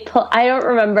I don't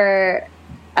remember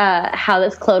how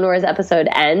this Clone Wars episode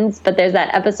ends, but there's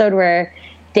that episode where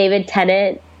David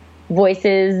Tennant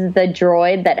voices the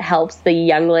droid that helps the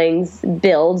younglings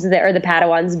build the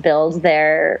Padawans build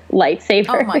their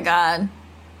lightsaber. Oh my god.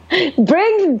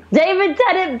 Bring David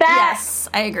Tennant back. Yes,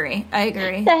 I agree.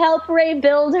 To help Rey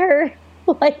build her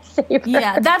lightsaber.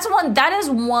 Yeah, that is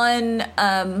one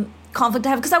conflict I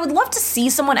have, because I would love to see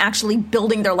someone actually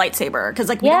building their lightsaber, because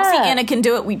like we don't see Anakin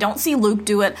do it, we don't see Luke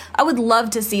do it. I would love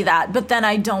to see that, but then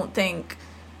I don't think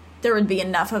there would be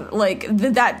enough of like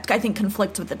that. I think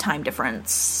conflicts with the time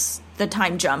difference, the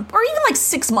time jump, or even like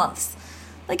 6 months.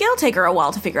 Like it'll take her a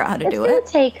while to figure out how to do it. It'll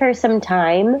take her some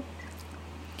time.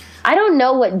 I don't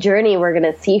know what journey we're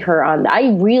going to see her on.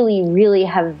 I really, really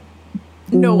have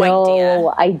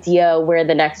no idea where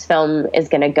the next film is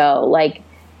going to go. Like,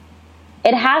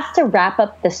 it has to wrap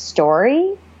up the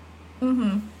story.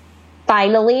 Mm-hmm.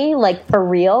 Finally, like for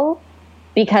real,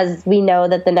 because we know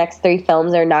that the next 3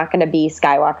 films are not going to be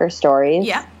Skywalker stories.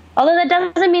 Yeah. Although that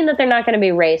doesn't mean that they're not going to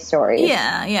be Rey stories.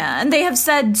 Yeah. And they have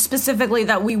said specifically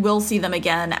that we will see them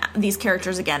again, these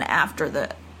characters again, after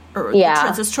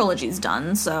this trilogy's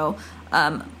done. So,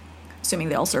 assuming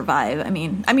they'll survive. I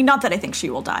mean, not that I think she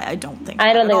will die. I don't think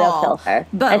they'll kill her.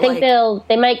 But I think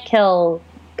they might kill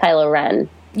Kylo Ren.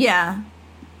 Yeah.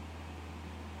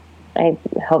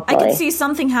 Hopefully. I could see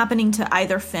something happening to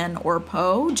either Finn or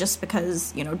Poe, just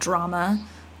because, drama.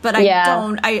 But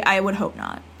I would hope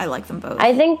not. I like them both.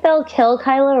 I think they'll kill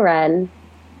Kylo Ren.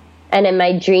 And in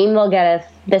my dream, we'll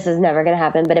get this is never going to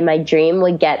happen, but in my dream,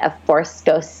 we get a Force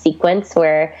Ghost sequence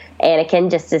where Anakin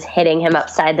just is hitting him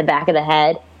upside the back of the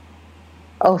head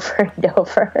over and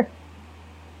over.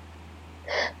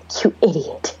 You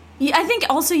idiot. Yeah, I think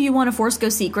also you want a Force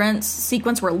Ghost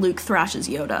sequence where Luke thrashes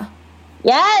Yoda.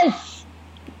 Yes!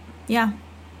 Yeah.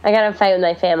 I gotta fight with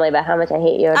my family about how much I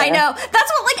hate Yoda. I know.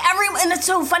 That's what, everyone... And it's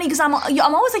so funny, because I'm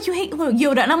always like, you hate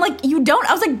Yoda. And I'm like, you don't?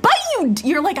 I was like, but you...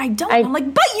 You're like, I don't. I'm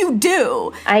like, but you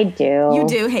do. I do. You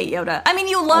do hate Yoda. I mean,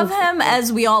 you love him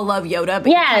as we all love Yoda, but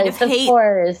you kind of hate... of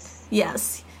course.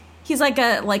 Yes. He's like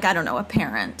I don't know, a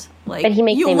parent. Like, but he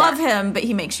makes you love him, but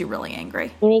he makes you really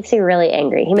angry. He makes you really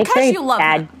angry. He makes very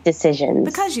bad decisions.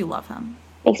 Because you love him.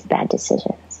 Makes bad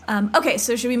decisions. Okay,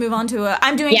 so should we move on to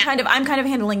I'm kind of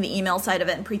handling the email side of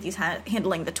it, and Preeti's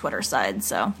handling the Twitter side.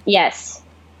 So yes.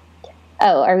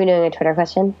 Oh, are we doing a Twitter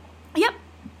question? Yep.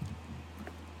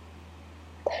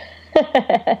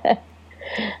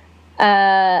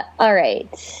 All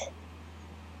right.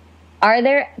 Are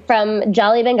there, from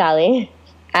Jolly Bengali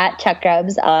at Chuck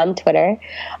Grubbs on Twitter,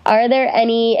 are there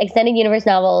any extended universe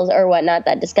novels or whatnot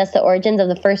that discuss the origins of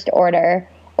the First Order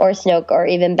or Snoke or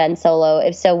even Ben Solo?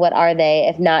 If so, what are they?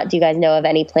 If not, do you guys know of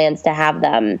any plans to have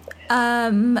them?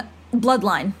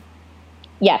 Bloodline.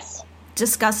 Yes.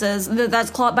 Discusses,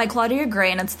 that's by Claudia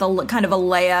Gray, and it's the kind of a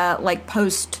Leia, like,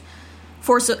 post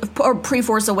Force or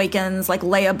pre-Force Awakens, like,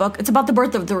 Leia book. It's about the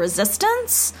birth of the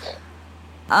Resistance.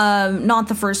 Not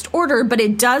the First Order, but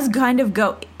it does kind of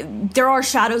go... There are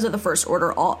shadows of the First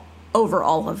Order over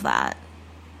all of that.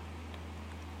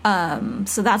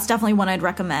 So that's definitely one I'd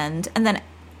recommend. And then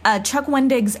Chuck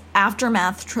Wendig's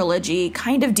Aftermath trilogy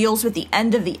kind of deals with the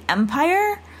end of the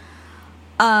Empire.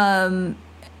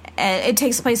 It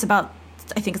takes place about,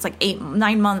 I think it's like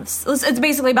 8-9 months. It's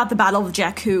basically about the Battle of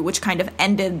Jakku, which kind of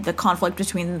ended the conflict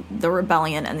between the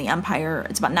rebellion and the Empire.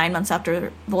 It's about 9 months after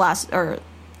the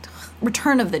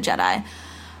Return of the Jedi.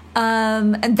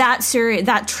 And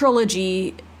that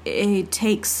trilogy, it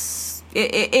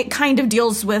kind of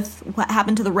deals with what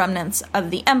happened to the remnants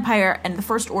of the Empire, and the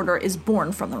First Order is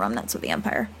born from the remnants of the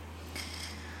Empire.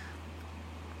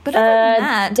 But other than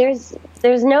that,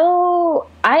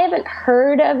 I haven't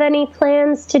heard of any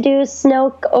plans to do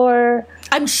Snoke or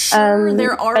I'm sure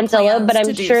there are Ben Solo, plans but I'm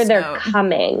to do sure they're Snoke.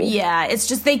 coming. Yeah, it's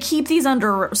just they keep these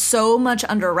so much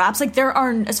under wraps. Like, there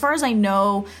are, as far as I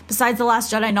know, besides the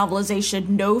Last Jedi novelization,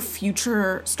 no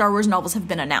future Star Wars novels have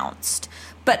been announced.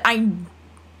 But I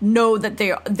know that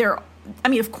they're I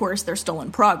mean, of course, they're still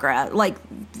in progress. Like,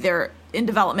 they're in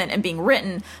development and being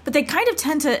written, but they kind of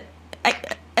tend to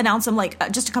announce them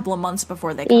like just a couple of months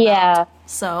before they come out.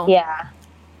 So yeah,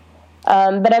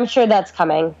 but I'm sure that's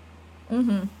coming.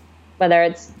 Mm-hmm. Whether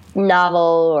it's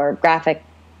novel or graphic,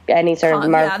 any sort of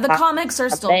yeah, the comics are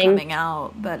still coming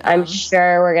out, but I'm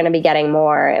sure we're going to be getting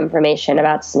more information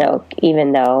about Snoke,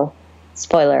 even though,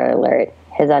 spoiler alert,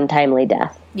 his untimely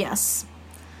death. Yes.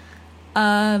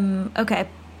 Okay.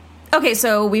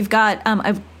 So we've got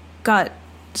I've got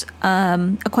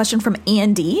a question from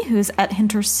Andy, who's at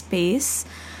Hinter Space.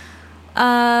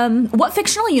 What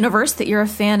fictional universe that you're a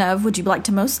fan of would you like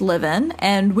to most live in,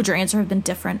 and would your answer have been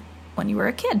different when you were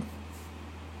a kid?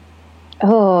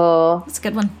 Oh, that's a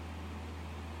good one.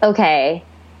 Okay.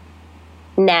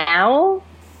 Now,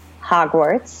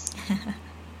 Hogwarts,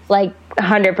 like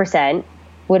 100%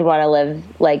 would want to live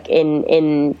like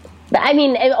in. I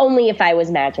mean, only if I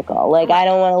was magical. Like, I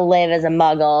don't want to live as a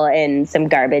Muggle in some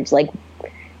garbage like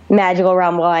magical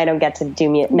realm while I don't get to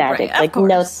do magic. Right,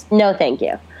 like, no, thank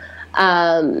you.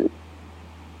 And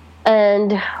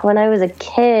when I was a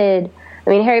kid, I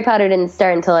mean, Harry Potter didn't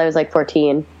start until I was like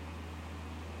 14.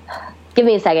 Give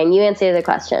me a second. You answer the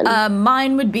question.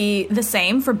 Mine would be the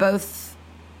same for both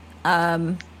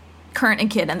current and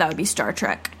kid, and that would be Star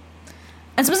Trek.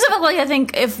 And specifically, I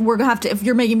think if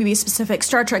you're making me be specific,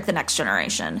 Star Trek: The Next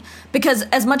Generation, because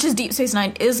as much as Deep Space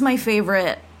Nine is my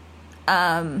favorite,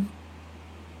 it's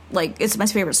my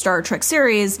favorite Star Trek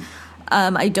series,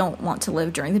 I don't want to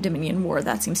live during the Dominion War.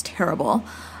 That seems terrible.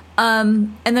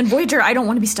 And then Voyager, I don't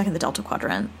want to be stuck in the Delta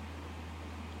Quadrant.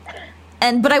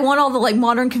 But I want all the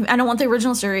modern. I don't want the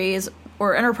original series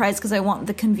or Enterprise because I want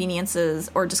the conveniences,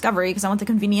 or Discovery because I want the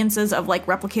conveniences of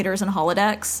replicators and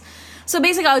holodecks. So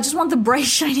basically, I just want the bright,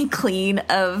 shiny clean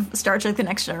of Star Trek: The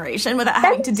Next Generation without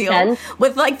having to deal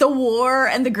with the war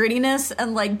and the grittiness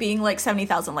and being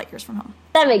 70,000 light years from home.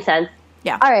 That makes sense.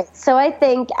 Yeah. All right. So I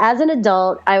think as an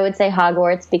adult, I would say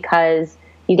Hogwarts because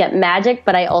you get magic,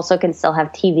 but I also can still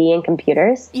have TV and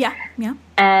computers. Yeah. Yeah.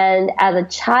 And as a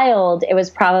child, it was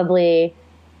probably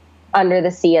Under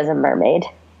the Sea as a mermaid.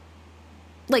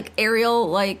 Like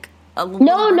Ariel, a little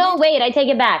No, wait, I take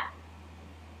it back.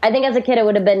 I think as a kid it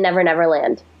would have been Never Never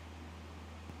Land.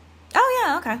 Oh,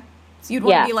 yeah, okay. So you'd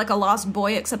want to be a lost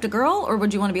boy except a girl, or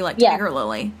would you want to be Tiger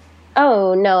Lily?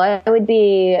 Oh, no, I would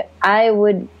be a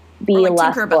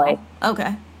lost boy.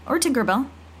 Okay. Or Tinkerbell.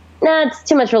 No, it's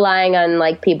too much relying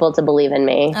on people to believe in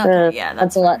me. Okay, yeah,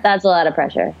 that's a lot. That's a lot of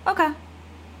pressure. Okay.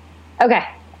 Okay.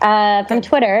 From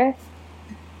Twitter.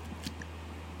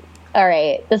 All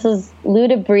right. This is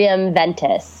Ludibrium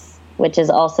Ventus, which is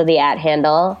also the @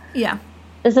 handle. Yeah.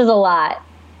 This is a lot.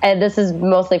 And this is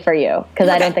mostly for you because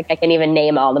I don't think I can even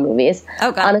name all the movies.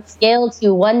 Oh, God. On a scale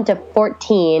to 1 to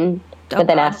 14 with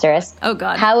an asterisk. Oh,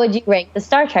 God. How would you rank the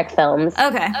Star Trek films?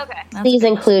 Okay. These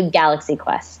include Galaxy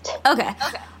Quest. Okay.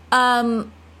 That's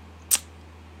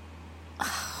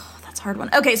a hard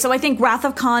one. Okay, so I think Wrath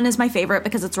of Khan is my favorite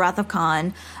because it's Wrath of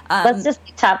Khan. Let's just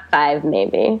be top 5,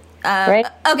 maybe. Right?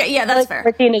 Okay, yeah, that's fair.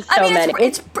 14 is so many.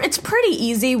 It's pretty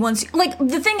easy once.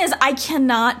 The thing is, I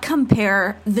cannot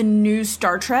compare the new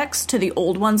Star Treks to the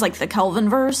old ones, like the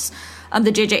Kelvinverse,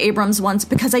 the J.J. Abrams ones,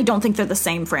 because I don't think they're the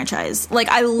same franchise.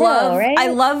 I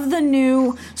love the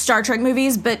new Star Trek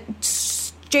movies, but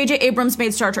J.J. Abrams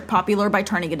made Star Trek popular by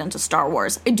turning it into Star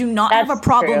Wars. I do not have a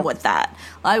problem with that.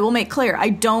 I will make clear. I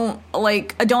don't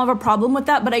have a problem with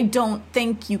that, but I don't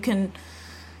think you can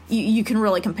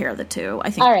really compare the two.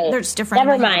 I think they're just different.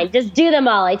 Never mind. Just do them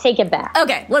all. I take it back.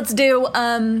 Okay, let's do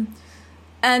and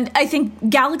I think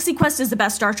Galaxy Quest is the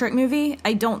best Star Trek movie.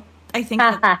 I think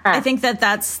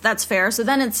that's fair. So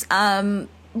then it's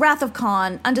Wrath of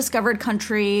Khan, Undiscovered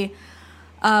Country,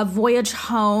 Voyage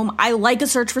Home. I like A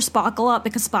Search for Spock a lot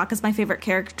because Spock is my favorite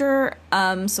character.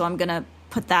 So I'm going to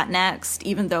put that next,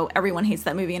 even though everyone hates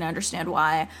that movie and I understand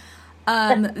why.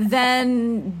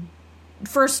 Then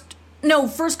First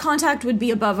Contact would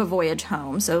be above A Voyage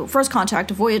Home. So First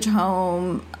Contact, A Voyage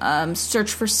Home,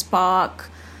 Search for Spock,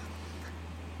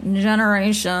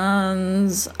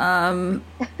 Generations,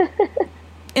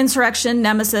 Insurrection,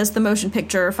 Nemesis, The Motion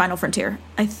Picture, Final Frontier.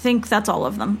 I think that's all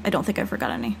of them. I don't think I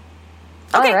forgot any.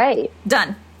 Okay, all right.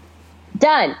 Done.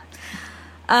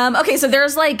 Okay, so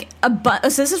there's like so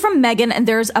this is from Megan, and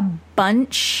there's a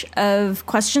bunch of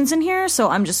questions in here,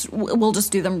 so we'll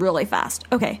just do them really fast.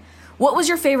 Okay. What was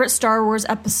your favorite Star Wars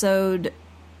episode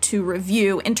to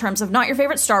review in terms of not your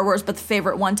favorite Star Wars, but the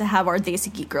favorite one to have our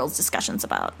Desi Geek Girls discussions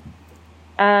about?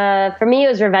 For me, it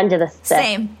was Revenge of the Sith.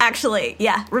 Same, actually.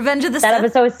 Yeah, Revenge of the Sith. That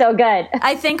episode was so good.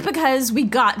 I think because we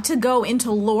got to go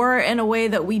into lore in a way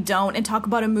that we don't and talk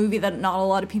about a movie that not a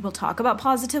lot of people talk about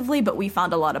positively, but we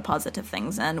found a lot of positive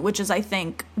things in, which is, I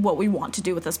think, what we want to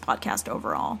do with this podcast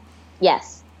overall.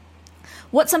 Yes.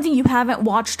 What's something you haven't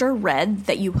watched or read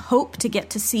that you hope to get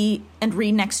to see and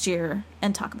read next year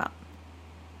and talk about?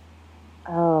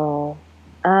 Oh.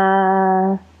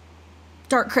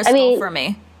 Dark Crystal for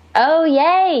me. Oh,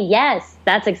 yay. Yes.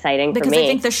 That's exciting because for me. I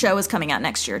think the show is coming out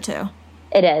next year, too.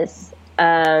 It is.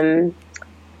 For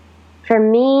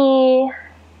me,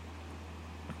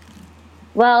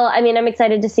 well, I mean, I'm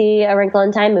excited to see a Wrinkle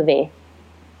in Time movie.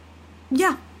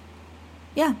 Yeah.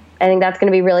 I think that's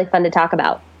going to be really fun to talk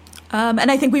about.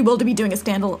 And I think we will be doing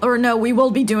we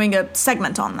will be doing a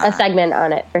segment on that. A segment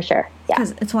on it, for sure. Yeah.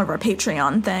 Because it's one of our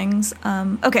Patreon things.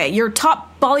 Okay, your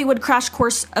top Bollywood crash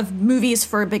course of movies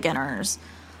for beginners.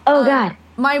 Oh, God.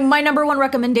 My number one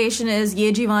recommendation is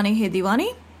Ye Jivani Hai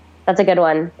Diwani. That's a good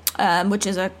one. Which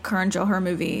is a Karan Johar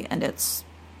movie, and it's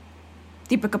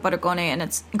Deepika Padukone, and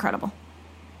it's incredible.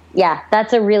 Yeah,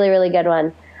 that's a really, really good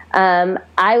one.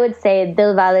 I would say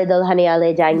Dilwale Dulhania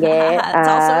Le Jayenge. It's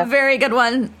also a very good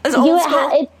one. It's old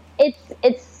school.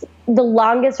 It's the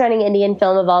longest running Indian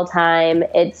film of all time.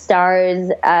 It stars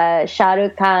Shah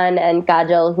Rukh Khan and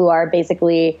Kajol, who are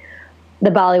basically the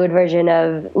Bollywood version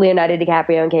of Leonardo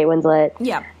DiCaprio and Kate Winslet.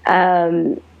 Yeah.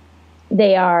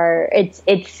 They are, it's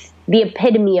the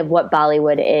epitome of what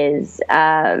Bollywood is.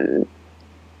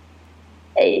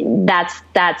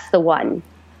 That's the one.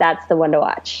 That's the one to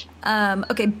watch.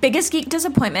 Okay, biggest geek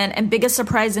disappointment and biggest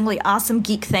surprisingly awesome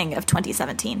geek thing of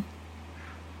 2017.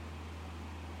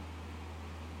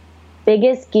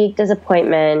 Biggest geek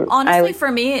disappointment. Honestly,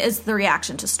 for me, is the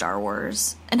reaction to Star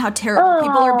Wars and how terrible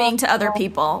people are being to other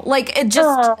people. Like,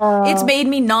 it's made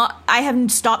me I haven't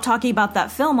stopped talking about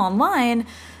that film online.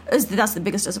 That's the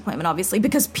biggest disappointment, obviously,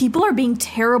 because people are being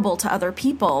terrible to other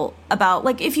people about,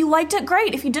 like, if you liked it,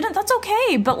 great. If you didn't, that's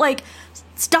okay. But, like,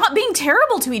 stop being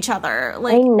terrible to each other.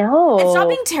 Like, I know. And stop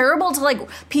being terrible to, like,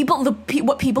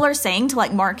 what people are saying to,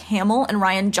 like, Mark Hamill and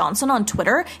Ryan Johnson on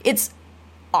Twitter. It's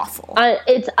awful.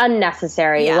 It's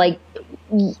unnecessary. Yeah. Like,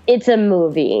 it's a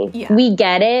movie. Yeah. We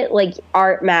get it. Like,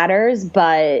 art matters,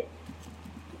 but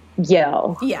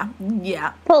yo. Yeah.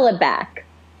 Pull it back.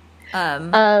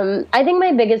 I think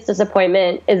my biggest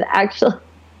disappointment is actually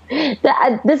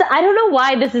I don't know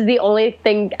why this is the only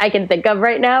thing I can think of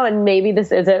right now, and maybe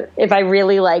this isn't if I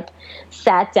really like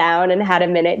sat down and had a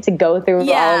minute to go through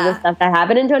all of the stuff that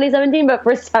happened in 2017, but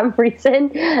for some reason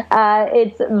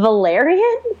it's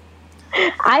Valerian.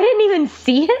 I didn't even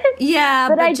see it. Yeah,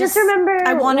 but I just remember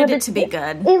I wanted it to be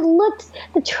good.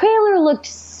 The trailer looked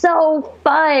so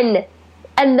fun,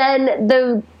 and then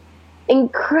the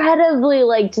incredibly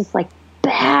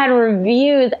bad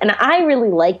reviews, and I really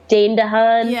like Dane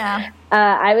DeHaan. Yeah.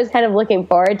 I was kind of looking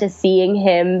forward to seeing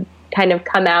him kind of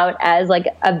come out as like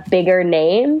a bigger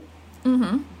name.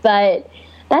 Mm-hmm. But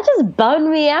that just bummed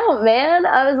me out, man.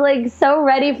 I was like so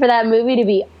ready for that movie to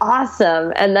be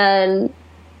awesome, and then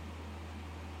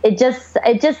it just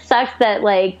sucks that,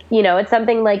 like, you know, it's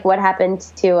something like what happened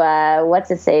to what's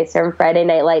his face from Friday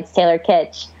Night Lights, Taylor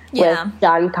Kitsch, with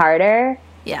John Carter.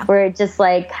 Yeah. Where it just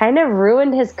like kind of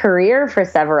ruined his career for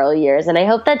several years. And I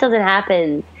hope that doesn't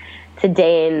happen to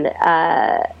Dane,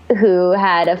 who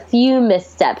had a few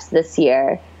missteps this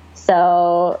year.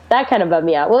 So that kind of bummed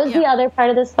me out. What was the other part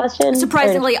of this question?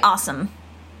 Surprisingly awesome.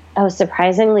 Oh,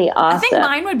 surprisingly awesome. I think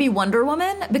mine would be Wonder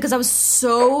Woman, because I was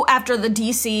so, after the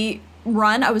DC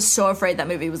run, I was so afraid that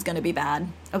movie was going to be bad.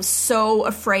 I was so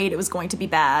afraid it was going to be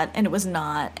bad, and it was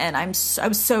not. And I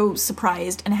was so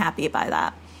surprised and happy by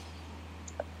that.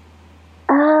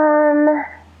 How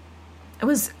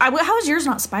was yours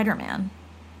not Spider-Man?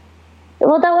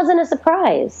 Well, that wasn't a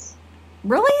surprise.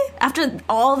 Really? After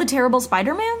all the terrible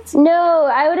Spider-Mans? No,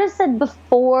 I would have said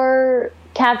before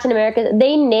Captain America,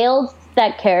 they nailed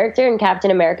that character in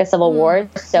Captain America Civil War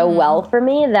so well for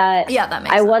me that, that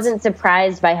makes I sense. wasn't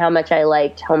surprised by how much I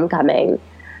liked Homecoming.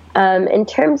 In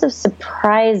terms of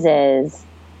surprises,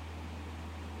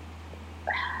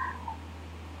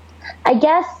 I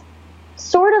guess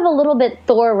sort of a little bit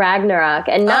Thor Ragnarok,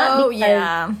 and not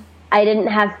because I didn't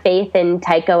have faith in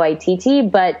Taika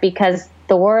Waititi, but because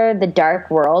Thor: The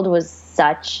Dark World was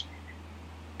such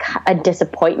a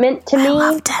disappointment to me. I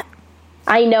loved it.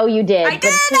 I know you did. I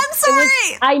did. I'm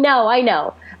sorry. I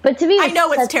know. But to me, I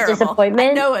know it's terrible.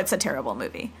 Disappointment. I know it's a terrible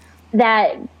movie.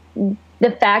 That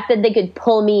the fact that they could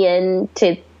pull me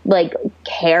into like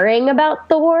caring about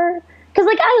Thor, because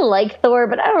like I like Thor,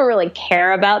 but I don't really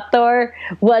care about Thor,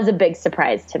 was a big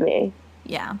surprise to me.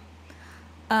 Yeah.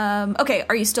 Okay.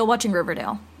 Are you still watching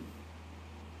Riverdale?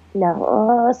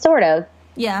 No, sort of.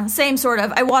 Yeah, same sort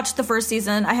of. I watched the first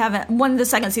season. I haven't. When the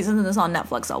second season is on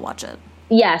Netflix, I'll watch it.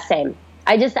 Yeah, same.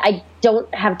 I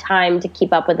don't have time to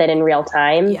keep up with it in real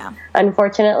time,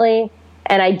 unfortunately.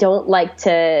 And I don't like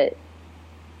to,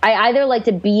 I either like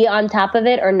to be on top of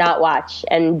it or not watch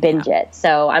and binge it.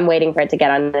 So I'm waiting for it to get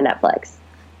on the Netflix.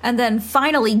 And then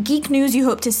finally, geek news you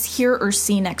hope to hear or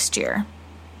see next year.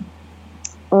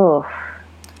 Oh.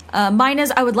 Mine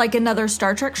is I would like another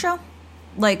Star Trek show.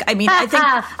 Like, I mean, I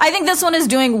think this one is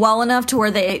doing well enough to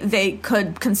where they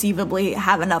could conceivably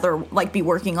have another, like, be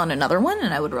working on another one,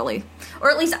 and I would really,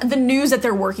 or at least the news that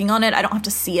they're working on it, I don't have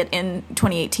to see it in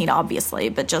 2018, obviously,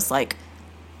 but just, like...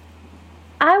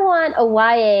 I want a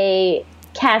YA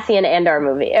Cassian Andor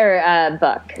movie, or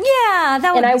book. Yeah,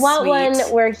 that would be sweet. And I want one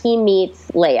where he meets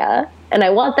Leia, and I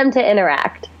want them to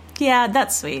interact. Yeah,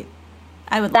 that's sweet.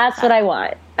 I would That's what I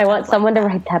want. I want someone to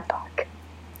write that book.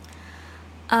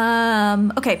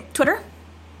 Okay, Twitter?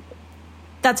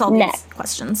 That's all these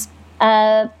questions.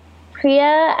 Priya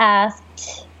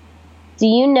asked, do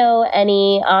you know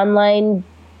any online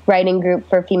writing group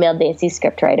for female Desi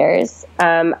scriptwriters?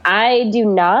 I do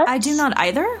not. I do not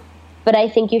either. But I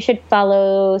think you should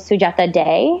follow Sujata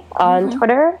Day on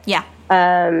Twitter. Yeah.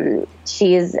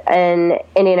 She's an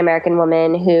Indian American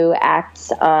woman who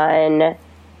acts on,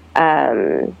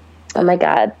 oh my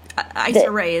God. Issa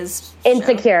Rae's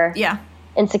Insecure. Show. Yeah.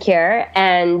 Insecure,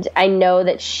 and I know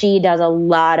that she does a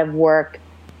lot of work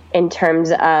in terms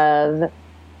of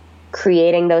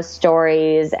creating those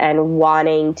stories and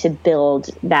wanting to build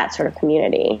that sort of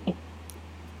community.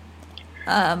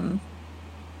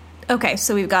 Okay,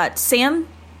 so we've got Sam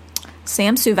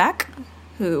Suvak,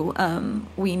 who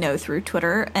we know through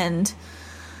Twitter, and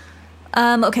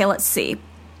okay, let's see.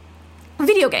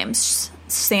 Video games.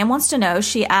 Sam wants to know,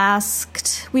 she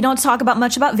asked, we don't talk about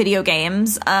much about video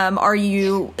games.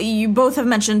 You both have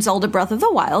mentioned Zelda Breath of the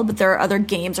Wild, but there are other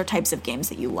games or types of games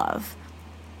that you love.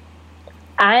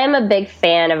 I am a big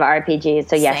fan of RPGs,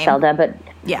 so yes, Zelda, but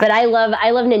I love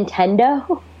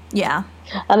Nintendo. Yeah.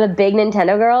 I'm a big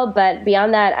Nintendo girl, but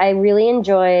beyond that, I really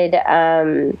enjoyed,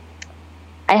 I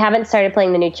haven't started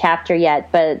playing the new chapter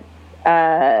yet, but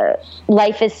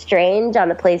Life is Strange on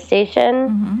the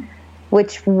PlayStation.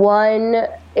 Which won,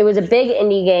 it was a big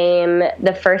indie game,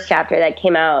 the first chapter that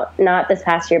came out, not this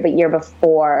past year, but year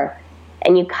before.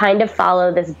 And you kind of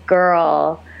follow this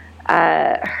girl,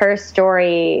 her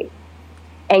story,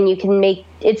 and you can make,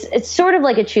 it's sort of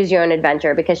like a choose your own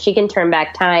adventure because she can turn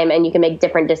back time and you can make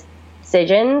different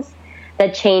decisions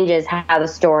that changes how the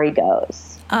story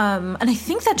goes. And I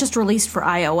think that just released for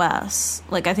iOS.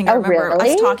 Like, I think I remember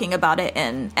us talking about it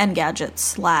in Engadget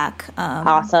Slack.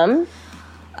 Awesome.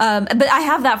 But I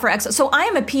have that for Xbox. So I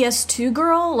am a PS2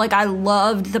 girl. Like, I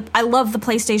love the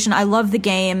PlayStation. I love the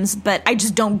games, but I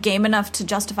just don't game enough to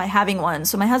justify having one.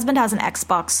 So my husband has an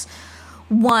Xbox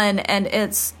One, and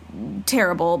it's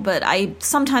terrible, but I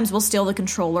sometimes will steal the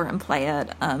controller and play it.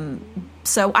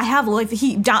 So I have, like,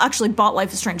 he actually bought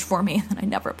Life is Strange for me, and I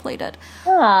never played it.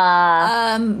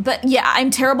 But yeah,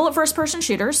 I'm terrible at first-person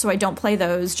shooters, so I don't play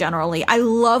those generally. I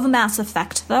love Mass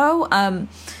Effect, though.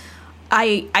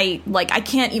 I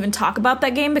can't even talk about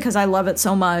that game because I love it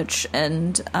so much,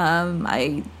 and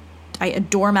I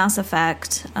adore Mass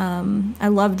Effect. I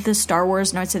loved the Star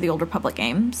Wars Knights of the Old Republic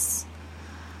games.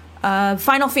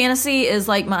 Final Fantasy is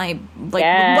like my was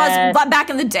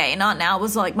back in the day, not now.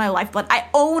 Was like my lifeblood. I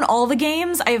own all the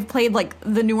games. I have played like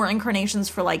the newer incarnations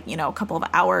for like a couple of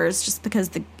hours just because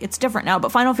it's different now.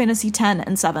 But Final Fantasy 10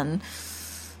 and 7.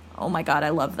 Oh my God, I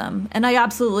love them. And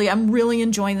I'm really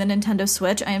enjoying the Nintendo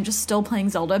Switch. I am just still playing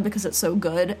Zelda because it's so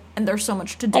good and there's so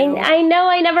much to do. I know,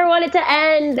 I never want it to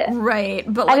end. Right,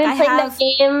 but like I've been playing that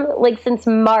game like since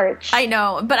March. I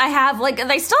know, but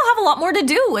I still have a lot more to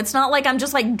do. It's not like I'm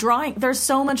just like drawing. There's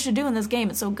so much to do in this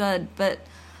game. It's so good. But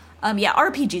Yeah,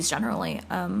 RPGs generally,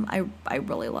 I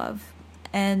really love.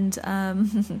 And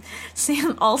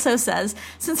Sam also says,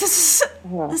 since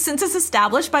it's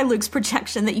established by Luke's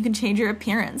projection that you can change your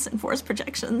appearance in Force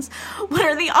projections, what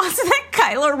are the odds that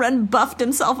Kylo Ren buffed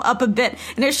himself up a bit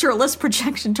in his shirtless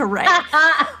projection to Rey?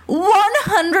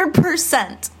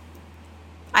 100%.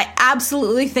 I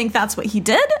absolutely think that's what he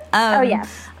did. Oh, yeah.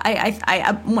 I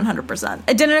 100%.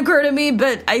 It didn't occur to me,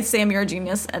 but Sam, you're a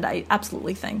genius, and I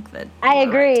absolutely think that. I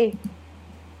agree. Right.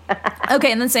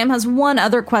 Okay, and then Sam has one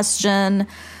other question,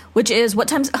 which is,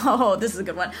 this is a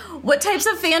good one. What types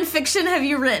of fan fiction have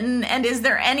you written, and is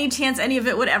there any chance any of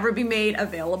it would ever be made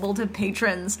available to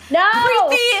patrons? No!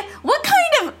 Preeti, what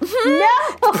kind of... No!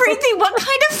 Preeti, what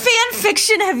kind of fan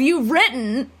fiction have you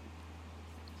written?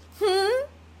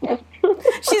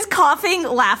 She's coughing,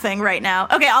 laughing right now.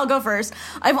 Okay, I'll go first.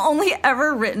 I've only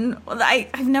ever written...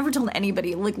 I've never told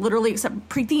anybody, like, literally, except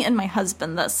Preeti and my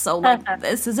husband this, so, like,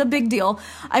 this is a big deal.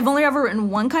 I've only ever written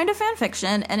one kind of fan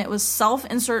fiction, and it was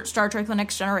self-insert Star Trek The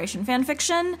Next Generation fan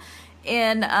fiction.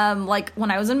 And, like, when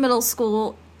I was in middle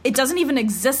school, it doesn't even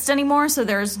exist anymore, so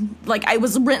there's, like, I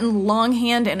was written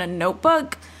longhand in a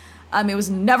notebook. It was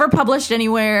never published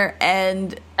anywhere,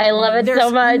 and I love it so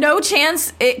much. No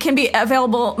chance it can be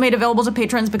made available to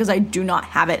patrons because I do not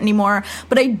have it anymore.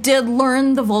 But I did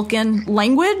learn the Vulcan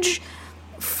language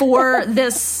for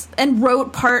this and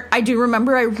wrote part. I do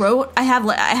remember I learned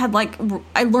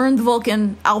the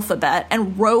Vulcan alphabet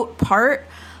and wrote part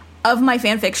of my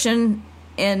fan fiction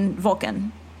in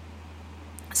Vulcan.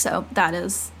 So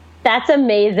that's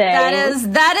amazing. That is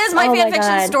my fan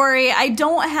fiction story. I'm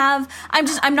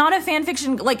not a fan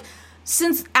fiction, like,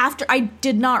 since after I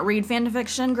did not read fan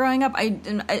fiction growing up.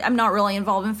 I'm not really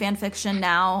involved in fan fiction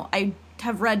now. I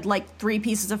have read like 3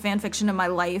 pieces of fan fiction in my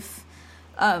life.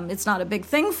 It's not a big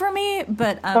thing for me,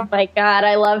 but oh my God,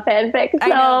 I love fanfic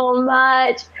so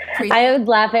much. I was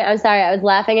laughing. I'm sorry, I was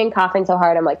laughing and coughing so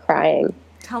hard I'm like crying.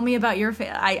 Tell me about your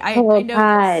fan.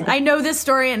 I know this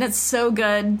story, and it's so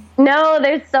good. No,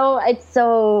 there's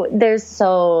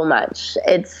so much.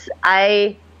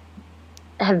 I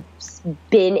have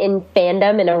been in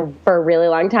fandom for a really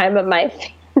long time, but my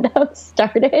fandom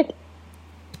started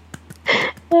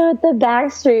with the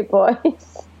Backstreet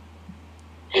Boys.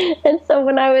 And so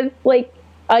when I was like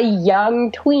a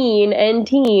young tween and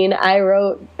teen, I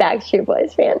wrote Backstreet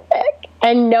Boys fanfic.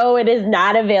 And no, it is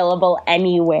not available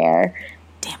anywhere.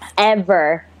 Damn it.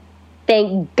 Ever.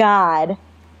 Thank God.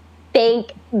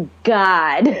 Because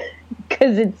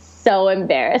it's so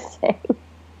embarrassing.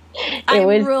 I'm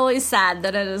really sad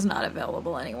that it is not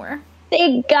available anywhere.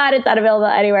 Thank God it's not available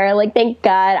anywhere. Like, thank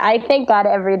God. I thank God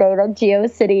every day that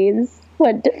GeoCities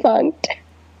went defunct.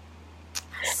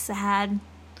 Sad.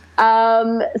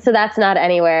 So that's not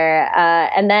anywhere.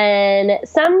 And then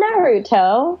some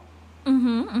Naruto.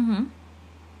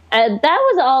 And that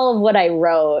was all of what I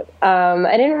wrote.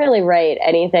 I didn't really write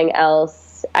anything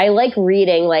else. I like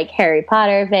reading like Harry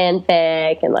Potter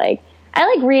fanfic, and like I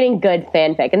like reading good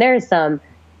fanfic. And there's some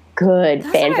good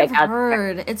fanfic out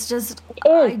there. It's just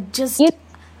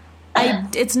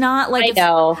it's not like I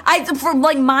know. For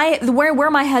like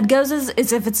where my head goes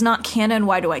is if it's not canon,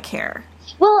 why do I care?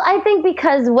 Well, I think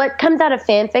because what comes out of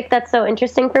fanfic that's so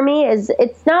interesting for me is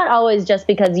it's not always just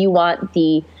because you want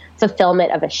the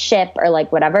fulfillment of a ship or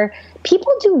like whatever.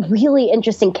 People do really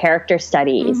interesting character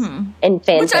studies in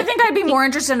fanfic. Which I think I'd be more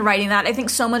interested in writing that. I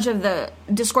think so much of the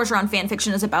discourse around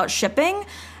fanfiction is about shipping.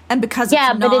 And because it's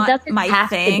not my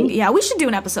thing. Yeah, we should do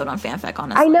an episode on fanfic,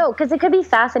 honestly. I know, because it could be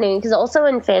fascinating. Because also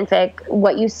in fanfic,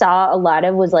 what you saw a lot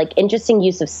of was like interesting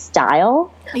use of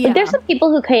style. Yeah. Like, there's some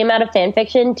people who came out of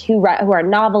fanfiction who are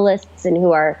novelists and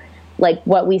who are like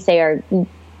what we say are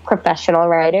professional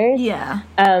writers. Yeah.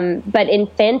 But in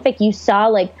fanfic, you saw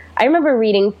like, I remember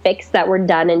reading fics that were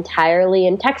done entirely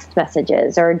in text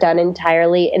messages or done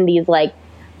entirely in these like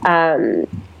 50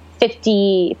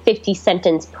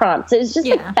 sentence prompts. It was just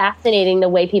like fascinating the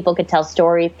way people could tell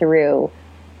story through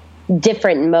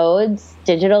different modes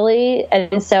digitally.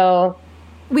 And so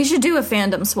we should do a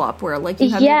fandom swap where like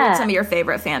you have read some of your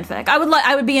favorite fanfic.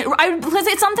 Because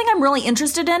it's something I'm really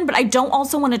interested in, but I don't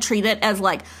also want to treat it as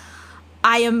like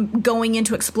I am going in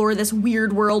to explore this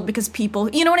weird world because people,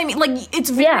 you know what I mean? Like it's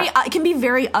very, it can be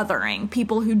very othering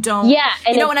people who don't,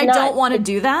 and I don't want to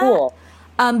do that. Cool.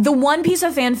 The one piece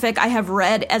of fanfic I have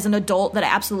read as an adult that I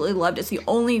absolutely loved, it's the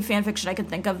only fanfiction I could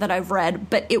think of that I've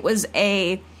read, but it was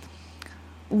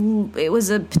it was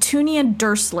a Petunia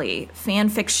Dursley fan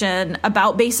fiction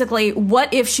about basically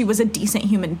what if she was a decent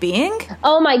human being.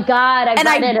 Oh my God, I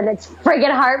read it and it's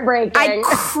friggin' heartbreaking. I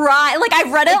cry. Like,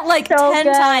 I've read it like so 10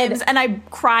 times and I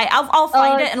cry. I'll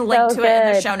find it and link to it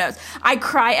in the show notes. I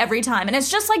cry every time. And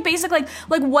it's just like basically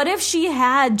like what if she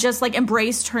had just like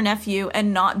embraced her nephew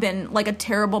and not been like a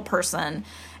terrible person.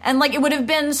 And like it would have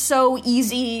been so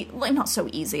easy, like not so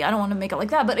easy. I don't want to make it like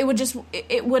that, but it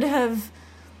would have.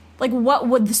 Like, what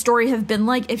would the story have been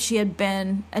like if she had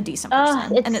been a decent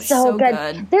person? And it's so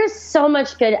good. There's so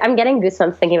much good. I'm getting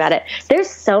goosebumps thinking about it. There's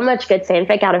so much good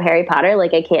fanfic out of Harry Potter.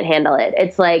 Like, I can't handle it.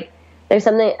 It's like, there's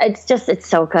something, it's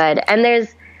so good. And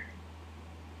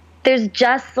there's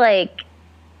just like,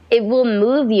 it will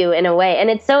move you in a way. And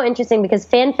it's so interesting because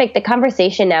fanfic, the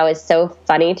conversation now is so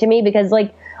funny to me because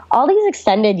like all these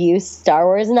extended use Star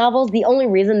Wars novels, the only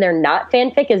reason they're not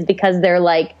fanfic is because they're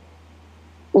like,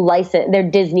 they're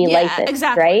Disney licensed,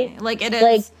 exactly. Right? Like it is.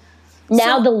 Like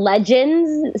now the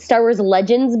Legends, Star Wars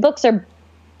Legends books are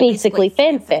basically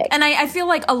fanfic. And I feel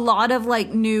like a lot of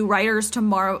like new writers to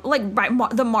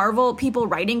the Marvel people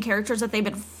writing characters that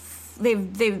people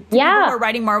are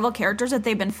writing Marvel characters that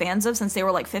they've been fans of since they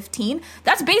were like 15.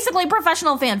 That's basically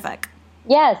professional fanfic.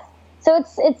 Yes. So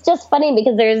it's just funny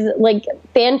because there's like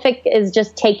fanfic is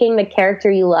just taking the character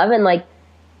you love and like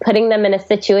putting them in a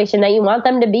situation that you want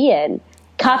them to be in.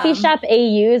 Coffee shop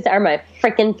AUs are my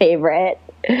freaking favorite.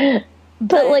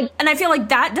 But like, and I feel like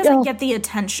that doesn't get the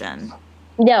attention.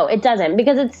 No, it doesn't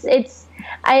because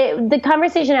the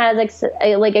conversation has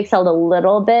excelled a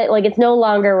little bit. Like it's no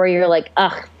longer where you're like,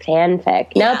 ugh, fanfic.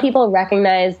 Yeah. Now people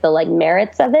recognize the like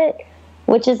merits of it,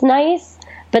 which is nice.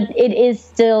 But it is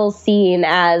still seen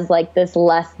as like this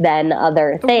less than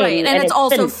other thing. Right, and it's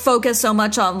also focused so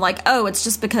much on like, oh, it's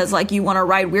just because like you want to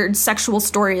write weird sexual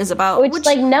stories about which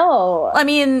like no. I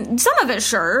mean, some of it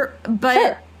sure,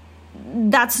 but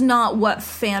that's not what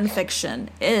fan fiction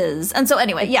is. And so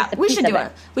anyway, we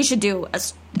should do a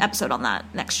episode on that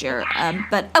next year.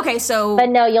 But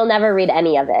no, you'll never read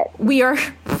any of it. We are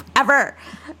ever.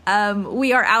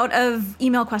 We are out of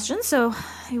email questions, so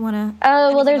you want to?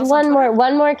 Oh well, there's one more.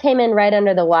 One more came in right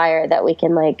under the wire that we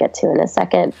can like get to in a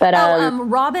second. But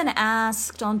Robin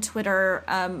asked on Twitter,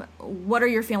 "What are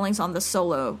your feelings on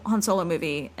the Han Solo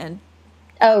movie?" And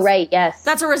right, yes,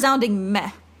 that's a resounding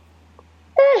meh.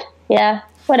 Yeah.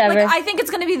 Whatever. Like, I think it's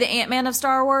going to be the Ant-Man of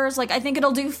Star Wars. Like, I think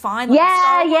it'll do fine. Like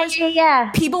Yeah.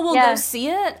 People will go see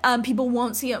it. People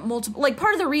won't see it multiple. Like,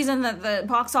 part of the reason that the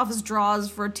box office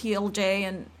draws for TLJ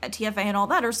and TFA and all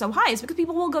that are so high is because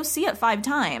people will go see it 5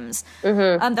 times.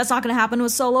 Mm-hmm. That's not going to happen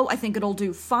with Solo. I think it'll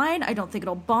do fine. I don't think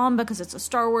it'll bomb because it's a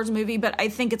Star Wars movie, but I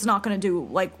think it's not going to do,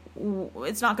 like,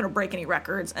 it's not going to break any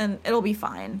records, and it'll be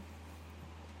fine.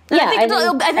 Yeah, I think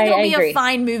it'll be a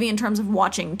fine movie in terms of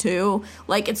watching too.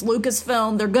 Like it's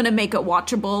Lucasfilm; they're gonna make it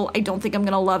watchable. I don't think I'm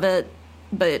gonna love it,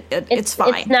 but it's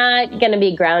fine. It's not gonna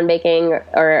be groundbreaking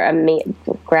or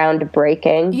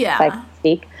groundbreaking, if I can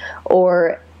speak.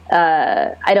 Or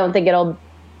I don't think it'll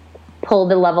pull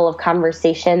the level of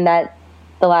conversation that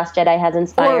The Last Jedi has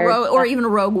inspired, or even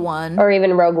Rogue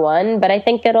One, But I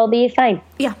think it'll be fine.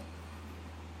 Yeah.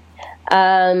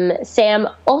 Sam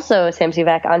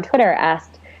Suvak on Twitter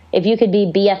asked, if you could be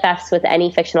BFFs with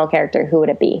any fictional character, who would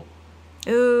it be?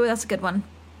 Ooh, that's a good one.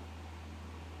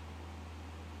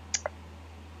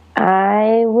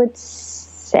 I would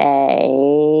say...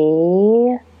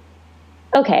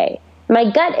 Okay,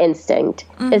 my gut instinct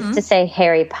is to say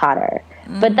Harry Potter.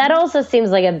 But that also seems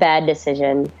like a bad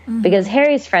decision because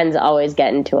Harry's friends always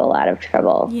get into a lot of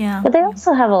trouble. Yeah. But they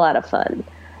also have a lot of fun.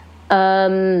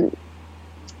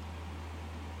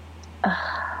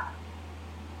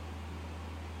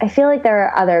 I feel like there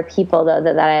are other people, though,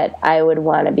 that I would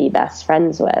want to be best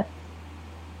friends with.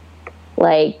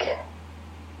 Like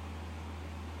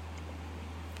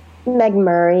Meg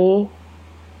Murray.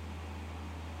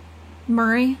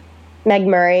 Meg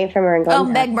Murray from her England. Oh,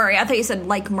 Meg Murray. I thought you said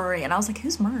like Murray, and I was like,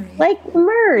 who's Murray? Like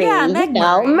Murray. Yeah, Meg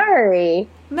Murray.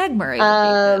 Meg Murray would be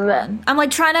a good one. I'm like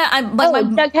trying to...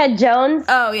 Jughead Jones?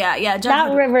 Oh, yeah.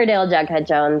 Not Riverdale Jughead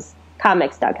Jones.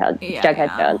 Comics Jughead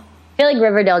Jones. I feel like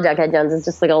Riverdale Jughead Jones is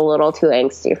just like a little too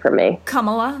angsty for me.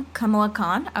 Kamala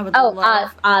Khan. I would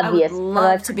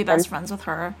love to be best friends with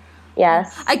her.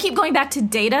 Yes. I keep going back to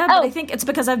Data, but I think it's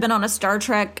because I've been on a Star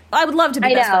Trek. I would love to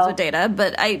be best friends with Data,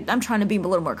 but I'm trying to be a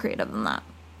little more creative than that.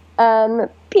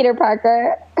 Peter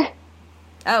Parker.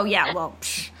 Oh, yeah, well,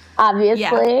 obviously.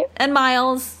 Yeah. And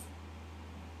Miles.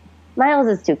 Miles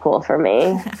is too cool for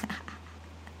me.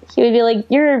 He would be like,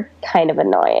 you're kind of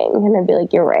annoying. And I'd be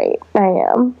like, you're right.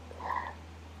 I am.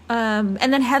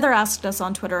 And then Heather asked us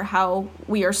on Twitter how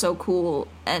we are so cool,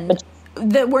 and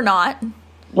that we're not.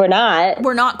 We're not.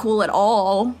 We're not cool at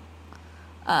all.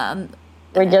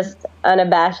 We're just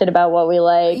unabashed about what we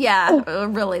like. Yeah,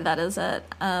 really, that is it.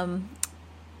 And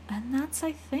that's,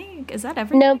 I think, is that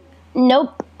everything?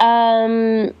 Nope.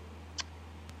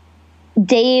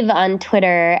 Dave on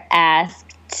Twitter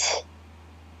asked,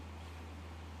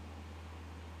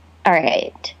 all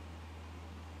right,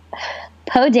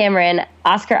 Poe Dameron,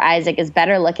 Oscar Isaac is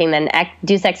better looking than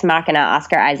Deus Ex Machina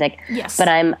Oscar Isaac. Yes. But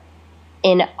I'm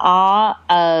in awe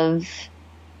of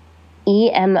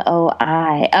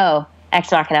EMOI. Oh,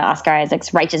 Ex Machina Oscar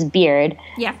Isaac's righteous beard.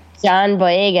 Yeah. John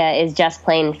Boyega is just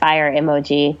plain fire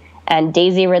emoji. And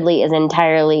Daisy Ridley is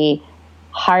entirely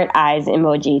heart eyes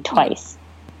emoji twice.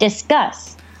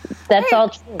 Discuss. That's all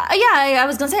true. Yeah, I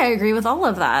was going to say I agree with all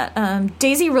of that.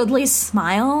 Daisy Ridley's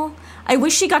smile, I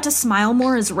wish she got to smile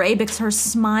more as Rey because her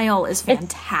smile is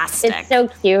fantastic. It's so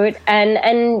cute.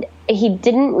 And he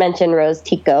didn't mention Rose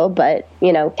Tico, but,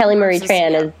 you know, Kelly Marie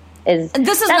Tran is...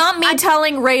 This is not me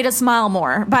telling Rey to smile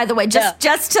more, by the way.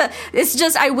 It's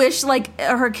just I wish, like,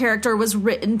 her character was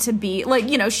written to be, like,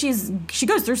 you know, she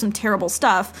goes through some terrible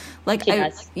stuff. Like,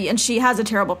 and she has a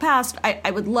terrible past. I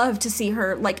would love to see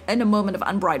her, like, in a moment of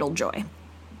unbridled joy.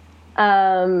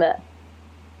 But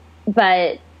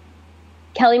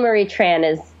Kelly Marie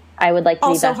Tran is... I would like to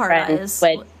also be best friends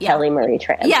with Kelly Marie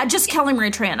Tran. Yeah, just Kelly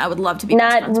Marie Tran. I would love to be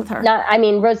best friends with her. I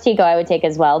mean, Rose Tico I would take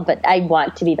as well, but I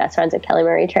want to be best friends with Kelly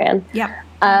Marie Tran.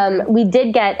 Yep. We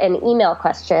did get an email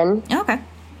question. Okay.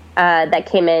 That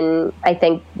came in, I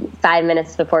think, 5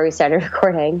 minutes before we started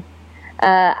recording.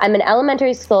 I'm in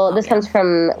elementary school. This comes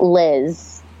from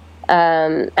Liz.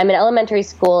 I'm an elementary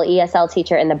school ESL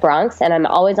teacher in the Bronx, and I'm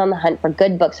always on the hunt for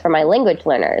good books for my language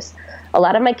learners. A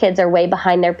lot of my kids are way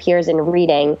behind their peers in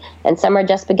reading, and some are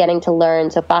just beginning to learn,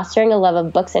 so fostering a love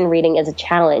of books and reading is a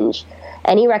challenge.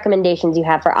 Any recommendations you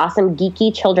have for awesome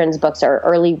geeky children's books or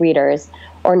early readers,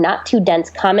 or not too dense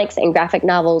comics and graphic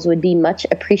novels would be much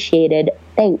appreciated.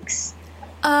 Thanks.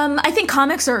 I think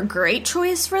comics are a great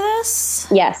choice for this.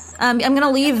 Yes. I'm gonna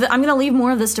leave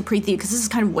more of this to Preeti because this is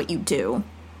kind of what you do.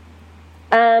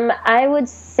 I would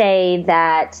say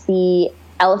that the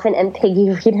Elephant and Piggy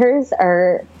readers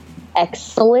are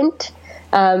excellent.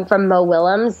 From Mo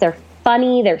Willems, they're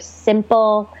funny, they're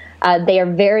simple, they are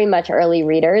very much early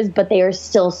readers, but they are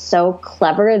still so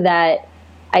clever that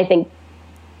I think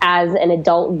as an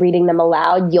adult reading them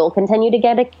aloud, you'll continue to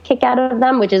get a kick out of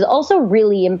them, which is also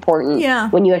really important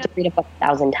when you have to read a book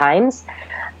 1,000 times.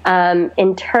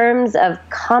 In terms of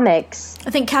comics,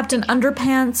 I think Captain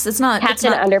Underpants. It's not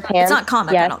Underpants. It's not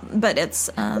comic, yes. but it's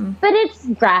but it's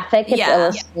graphic. It's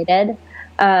illustrated.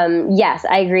 Yes,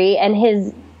 I agree. And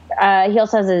he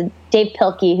also has Dave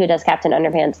Pilkey, who does Captain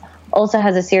Underpants, also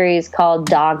has a series called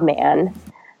Dogman,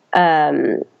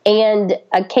 and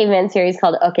a caveman series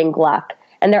called Ook and Gluck.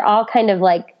 And they're all kind of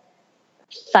like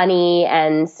funny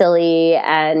and silly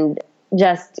and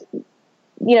just,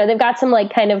 you know, they've got some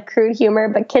like kind of crude humor,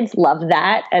 but kids love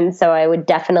that. And so I would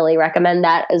definitely recommend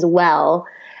that as well.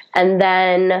 And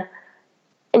then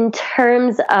in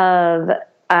terms of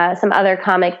some other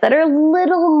comics that are a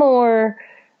little more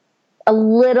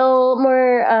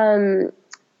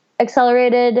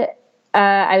accelerated,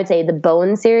 I would say the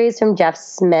Bone series from Jeff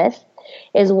Smith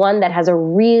is one that has a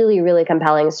really, really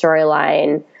compelling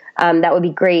storyline that would be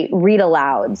great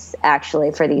read-alouds,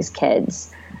 actually, for these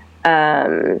kids.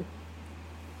 So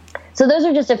those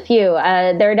are just a few.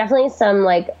 There are definitely some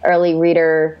like early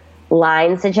reader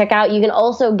lines to check out. You can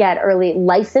also get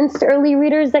licensed early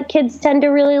readers that kids tend to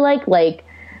really like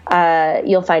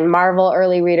you'll find Marvel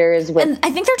early readers with, and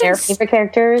I think they're doing their favorite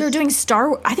characters. They're doing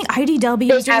I think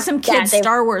IDW is doing some kids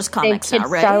Star Wars comics now,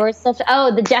 right? Star Wars stuff.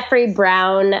 Oh, the Jeffrey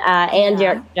Brown and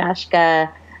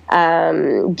Joshka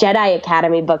Jedi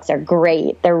Academy books are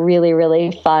great. They're really,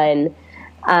 really fun.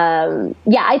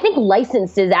 I think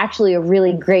licensed is actually a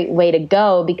really great way to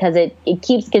go because it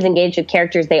keeps kids engaged with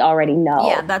characters they already know.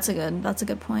 Yeah, that's a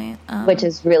good point. Which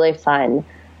is really fun.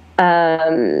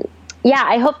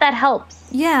 I hope that helps.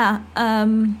 Yeah.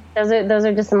 Those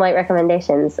are just some light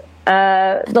recommendations.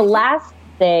 The last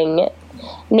thing,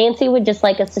 Nancy would just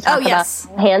like us to talk about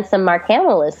how handsome Mark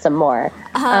Hamill is some more.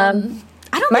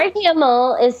 Mark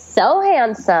Hamill is so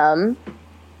handsome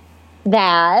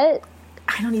that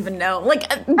I don't even know. Like,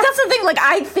 that's the thing. Like,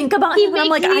 I think about him, and I'm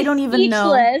like, I don't even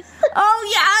know.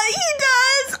 Oh yeah,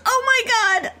 he does. Oh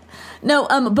my god.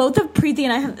 No, both of Preeti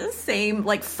and I have the same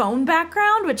like phone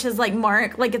background, which is like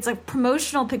Mark. Like, it's a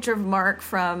promotional picture of Mark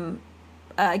from,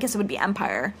 I guess it would be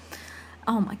Empire.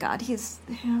 Oh my god, he's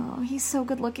so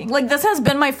good looking. Like, this has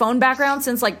been my phone background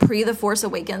since like The Force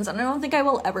Awakens, and I don't think I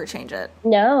will ever change it.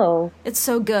 No, it's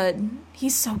so good.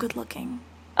 He's so good looking.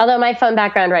 Although my phone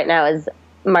background right now is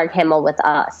Mark Hamill with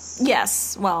Us.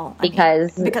 Yes, well,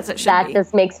 because it should that be.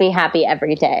 just makes me happy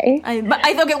every day. Okay,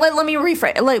 let me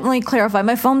rephrase. Let me clarify.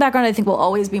 My phone background, I think, will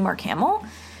always be Mark Hamill.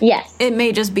 Yes, it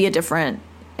may just be a different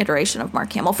iteration of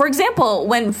Mark Hamill. For example,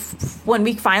 when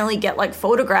we finally get like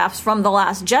photographs from The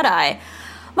Last Jedi,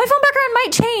 my phone background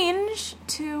might change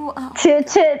to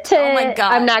oh my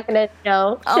God. I'm not gonna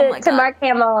know. Oh to Mark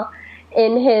Hamill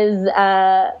in his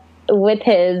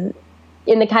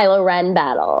in the Kylo Ren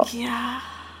battle. Yeah.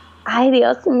 Ay,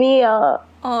 Dios mío.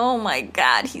 Oh my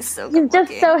God, he's so good. He's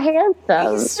just so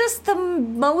handsome. He's just the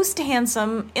most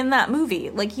handsome in that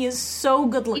movie. Like, he is so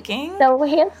good looking. So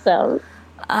handsome.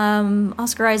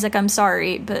 Oscar Isaac, I'm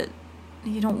sorry, but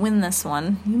you don't win this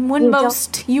one. You win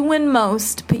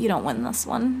most, but you don't win this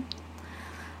one.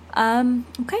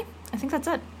 Okay, I think that's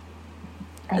it.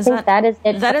 I think that is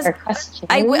it for our question.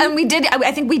 I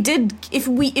think we did. If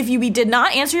we did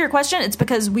not answer your question, it's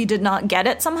because we did not get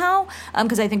it somehow.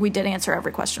 Because I think we did answer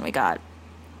every question we got.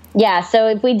 Yeah. So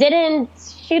if we didn't,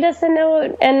 shoot us a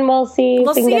note, and we'll see.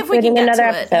 If we can get to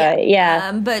it. Episode.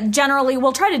 Yeah. But generally,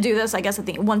 we'll try to do this. I guess I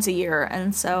think once a year,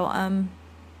 and so.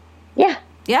 Yeah.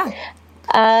 Yeah.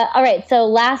 All right. So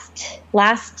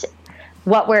last.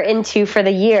 What we're into for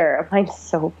the year. Mine's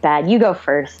so bad. You go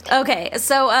first. Okay,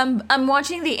 so I'm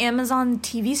watching the Amazon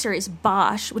TV series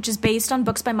Bosch, which is based on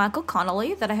books by Michael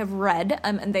Connelly that I have read,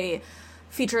 and they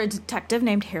feature a detective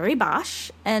named Harry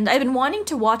Bosch. And I've been wanting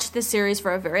to watch this series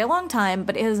for a very long time,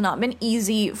 but it has not been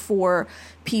easy for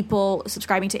people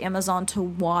subscribing to Amazon to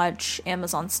watch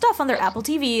Amazon stuff on their Apple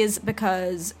TVs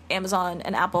because Amazon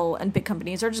and Apple and big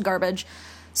companies are just garbage.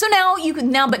 So now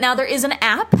there is an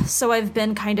app, so I've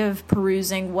been kind of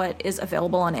perusing what is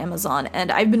available on Amazon, and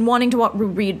I've been wanting to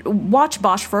watch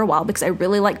Bosch for a while because I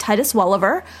really like Titus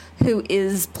Welliver, who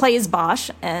plays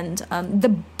Bosch, and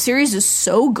the series is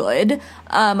so good.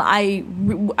 I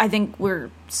think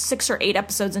we're 6 or 8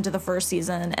 episodes into the first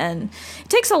season, and it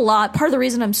takes a lot. Part of the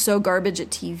reason I'm so garbage at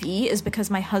TV is because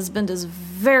my husband is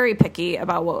very picky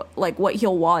about what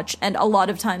he'll watch, and a lot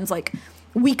of times, like,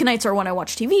 weeknights are when I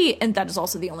watch TV, and that is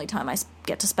also the only time I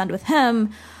get to spend with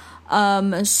him.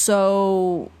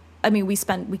 So, I mean, we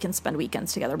can spend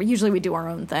weekends together, but usually we do our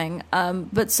own thing.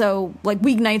 But so, like,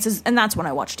 weeknights and that's when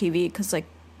I watch TV, because, like,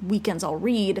 weekends I'll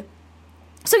read.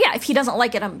 So, yeah, if he doesn't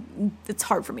like it, it's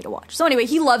hard for me to watch. So, anyway,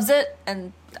 he loves it,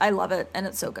 and I love it, and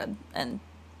it's so good. And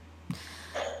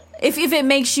if it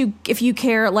makes you, if you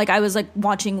care, like, I was, like,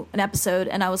 watching an episode,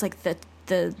 and I was like, the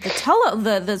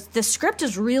script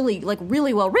is really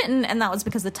well written, and that was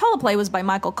because the teleplay was by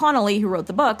Michael Connelly, who wrote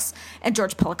the books, and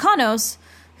George Pelecanos,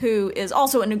 who is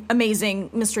also an amazing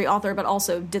mystery author, but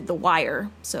also did The Wire.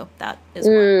 So that is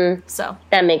why. So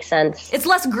that makes sense. It's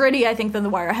less gritty, I think, than The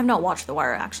Wire. I have not watched The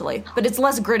Wire, actually, but it's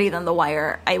less gritty than The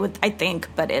Wire, I think,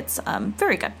 but it's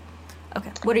very good.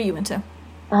 Okay, what are you into?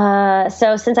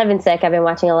 So since I've been sick, I've been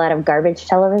watching a lot of garbage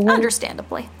television.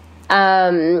 Understandably.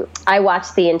 I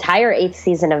watched the entire 8th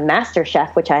season of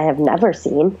MasterChef, which I have never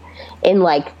seen, in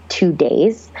like 2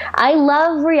 days. I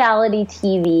love reality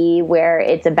TV where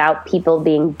it's about people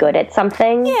being good at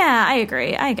something. Yeah, I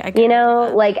agree. I you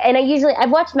know, like, and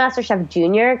I've watched MasterChef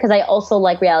Junior because I also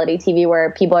like reality TV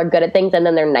where people are good at things and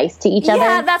then they're nice to each other.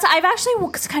 Yeah, I've actually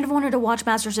kind of wanted to watch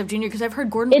MasterChef Junior because I've heard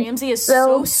Gordon Ramsay is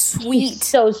so sweet. He's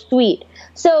so sweet.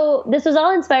 So this was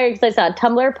all inspired because I saw a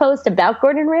Tumblr post about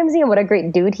Gordon Ramsay and what a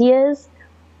great dude he is.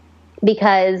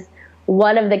 Because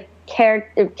one of the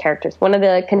one of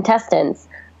the contestants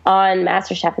on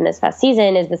MasterChef in this past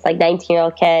season is this like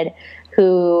 19-year-old kid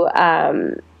who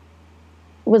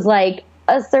was like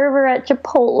a server at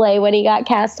Chipotle when he got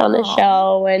cast on the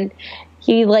show, and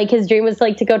he his dream was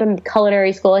like to go to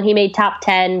culinary school, and he made top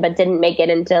 10 but didn't make it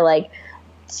into like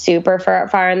super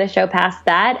far in the show past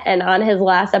that. And on his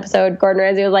last episode, Gordon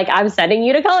Ramsay was like, I'm sending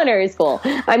you to culinary school.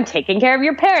 I'm taking care of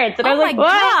your parents. And I was like,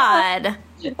 God.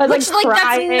 I was like,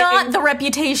 that's not the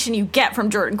reputation you get from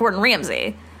Gordon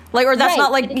Ramsay. Like, or that's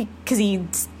not like, because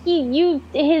his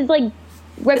like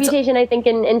reputation, I think,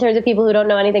 in terms of people who don't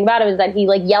know anything about him, is that he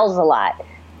like yells a lot.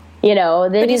 You know,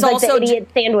 that he's like the idiot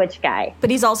sandwich guy. But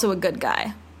he's also a good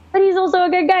guy. But he's also a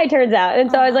good guy, turns out.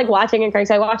 And so I was like watching it,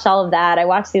 so I watched all of that. I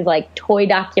watched these like toy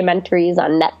documentaries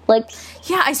on Netflix.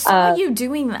 Yeah, I saw you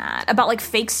doing that about like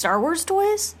fake Star Wars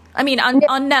toys. I mean,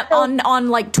 on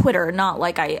like Twitter, not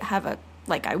like I have a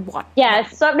I watch. Yeah,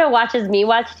 Swapna watches me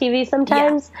watch TV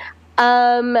sometimes.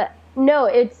 Yeah. No,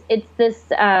 it's this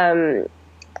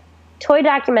toy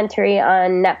documentary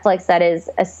on Netflix that is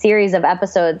a series of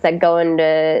episodes that go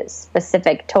into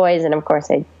specific toys, and of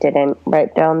course I didn't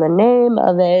write down the name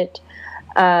of it.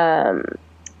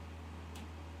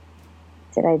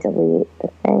 Did I delete the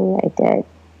thing? I did.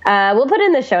 We'll put it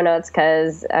in the show notes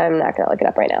because I'm not going to look it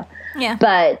up right now. Yeah.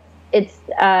 But it's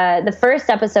the first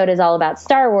episode is all about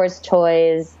Star Wars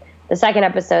toys. The second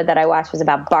episode that I watched was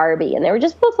about Barbie, and they were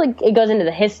just both like, it goes into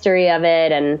the history of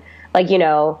it, and like, you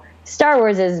know, Star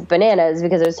Wars is bananas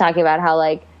because it was talking about how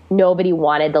like nobody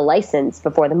wanted the license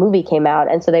before the movie came out,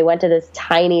 and so they went to this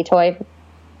tiny toy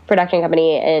production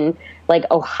company in like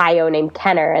Ohio named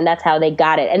Kenner, and that's how they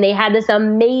got it. And they had this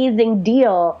amazing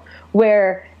deal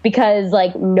where, because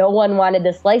like no one wanted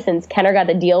this license, Kenner got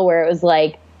the deal where it was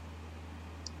like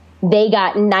they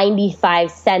got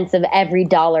 95 cents of every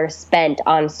dollar spent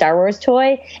on Star Wars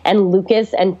toy, and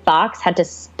Lucas and Fox had to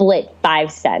split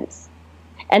 5 cents.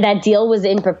 And that deal was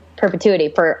in perpetuity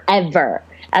forever,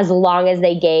 as long as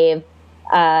they gave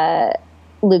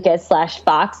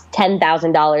Lucas/Fox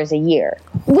 $10,000 a year,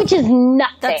 which is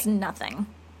nothing. That's nothing.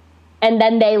 And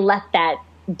then they let that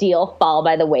deal fall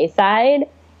by the wayside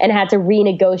and had to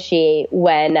renegotiate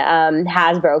when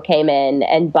Hasbro came in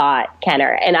and bought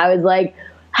Kenner. And I was like,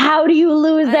 how do you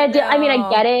lose that deal? I mean, I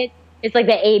get it. It's like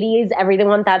the 80s.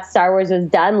 Everyone thought Star Wars was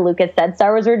done. Lucas said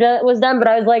Star Wars was done. But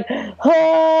I was like,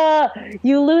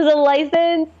 you lose a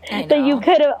license that you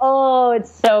could have. Oh, it's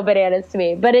so bananas to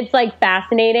me. But it's like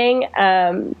fascinating.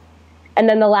 And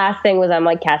then the last thing was I'm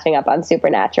like catching up on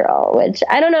Supernatural, which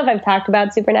I don't know if I've talked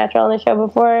about Supernatural on the show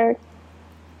before.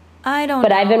 I don't know.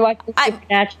 But know. I've been watching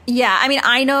Supernatural. Yeah, I mean,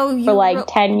 I know you for like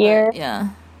 10 years. Yeah.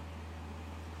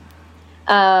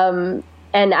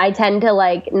 And I tend to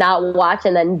like not watch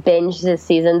and then binge the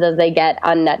seasons as they get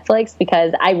on Netflix,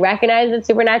 because I recognize that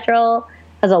Supernatural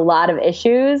has a lot of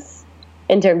issues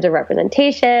in terms of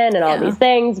representation and all these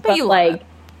things. But like,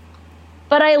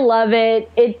 but I love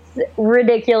it. It's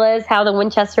ridiculous how the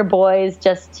Winchester boys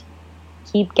just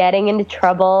keep getting into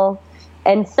trouble,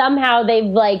 and somehow they've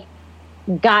like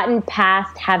gotten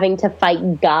past having to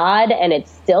fight God, and it's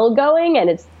still going,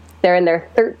 and they're in their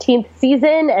 13th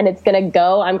season, and it's going to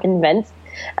go, I'm convinced,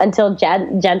 until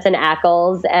Jensen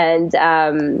Ackles and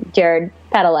Jared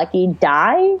Padalecki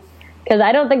die, because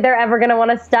I don't think they're ever going to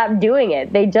want to stop doing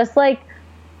it. They just like...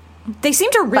 They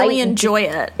seem to really enjoy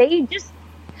it. They just...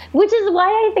 Which is why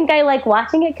I think I like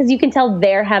watching it, because you can tell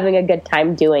they're having a good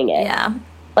time doing it. Yeah.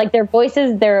 Like their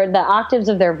voices, the octaves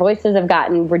of their voices have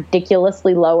gotten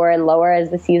ridiculously lower and lower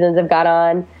as the seasons have gone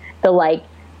on.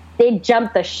 They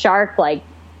jumped the shark like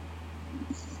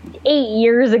 8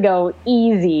 years ago,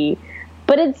 easy.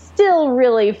 But it's still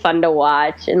really fun to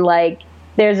watch. And like,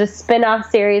 there's a spin-off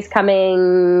series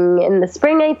coming in the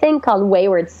spring, I think, called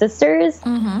Wayward Sisters,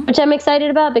 which I'm excited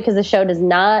about because the show does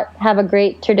not have a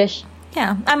great tradition.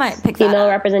 Yeah, I might pick that female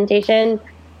up. representation.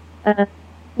 Yeah,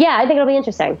 I think it'll be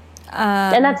interesting.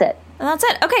 And that's it. And that's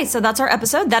it. Okay, so that's our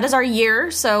episode. That is our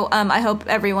year. So I hope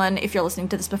everyone, if you're listening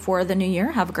to this before the new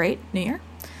year, have a great new year.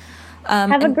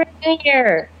 Have a great new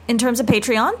year. In terms of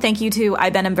Patreon, thank you to I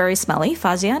Ben, I'm Very Smelly,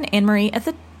 Fazia, and Anne-Marie at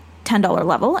the $10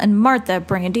 level, and Martha,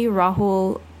 Brandy,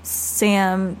 Rahul,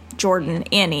 Sam, Jordan,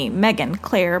 Annie, Megan,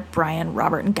 Claire, Brian,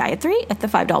 Robert, and Gayatri at the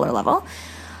 $5 level.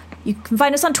 You can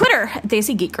find us on Twitter at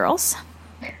Daisy Geek Girls.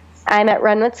 I'm at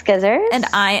Run with Skizzers. And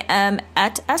I am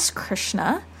at S.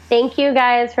 Krishna. Thank you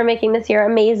guys for making this year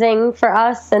amazing for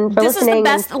us and for listening.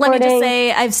 This is the best. Let me just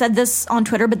say, I've said this on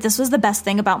Twitter, but this was the best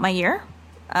thing about my year.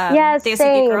 Yes, Daisy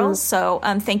same. Geek Girls. So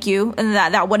thank you. And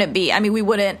that wouldn't be, I mean, we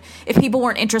wouldn't, if people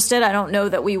weren't interested, I don't know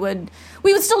that we would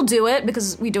still do it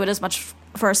because we do it as much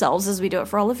for ourselves as we do it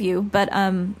for all of you. But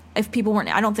if people weren't,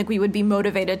 I don't think we would be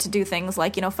motivated to do things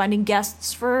like, finding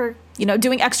guests for,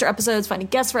 doing extra episodes, finding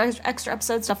guests for extra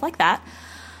episodes, stuff like that.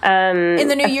 In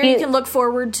the new year, you can look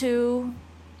forward to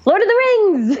Lord of the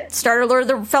Rings. Start Lord of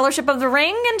the Fellowship of the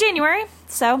Ring in January.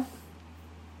 So.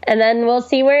 And then we'll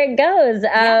see where it goes.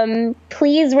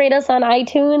 Please rate us on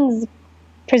iTunes.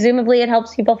 Presumably it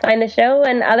helps people find the show.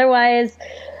 And otherwise,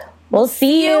 we'll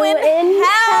see you in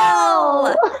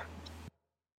hell.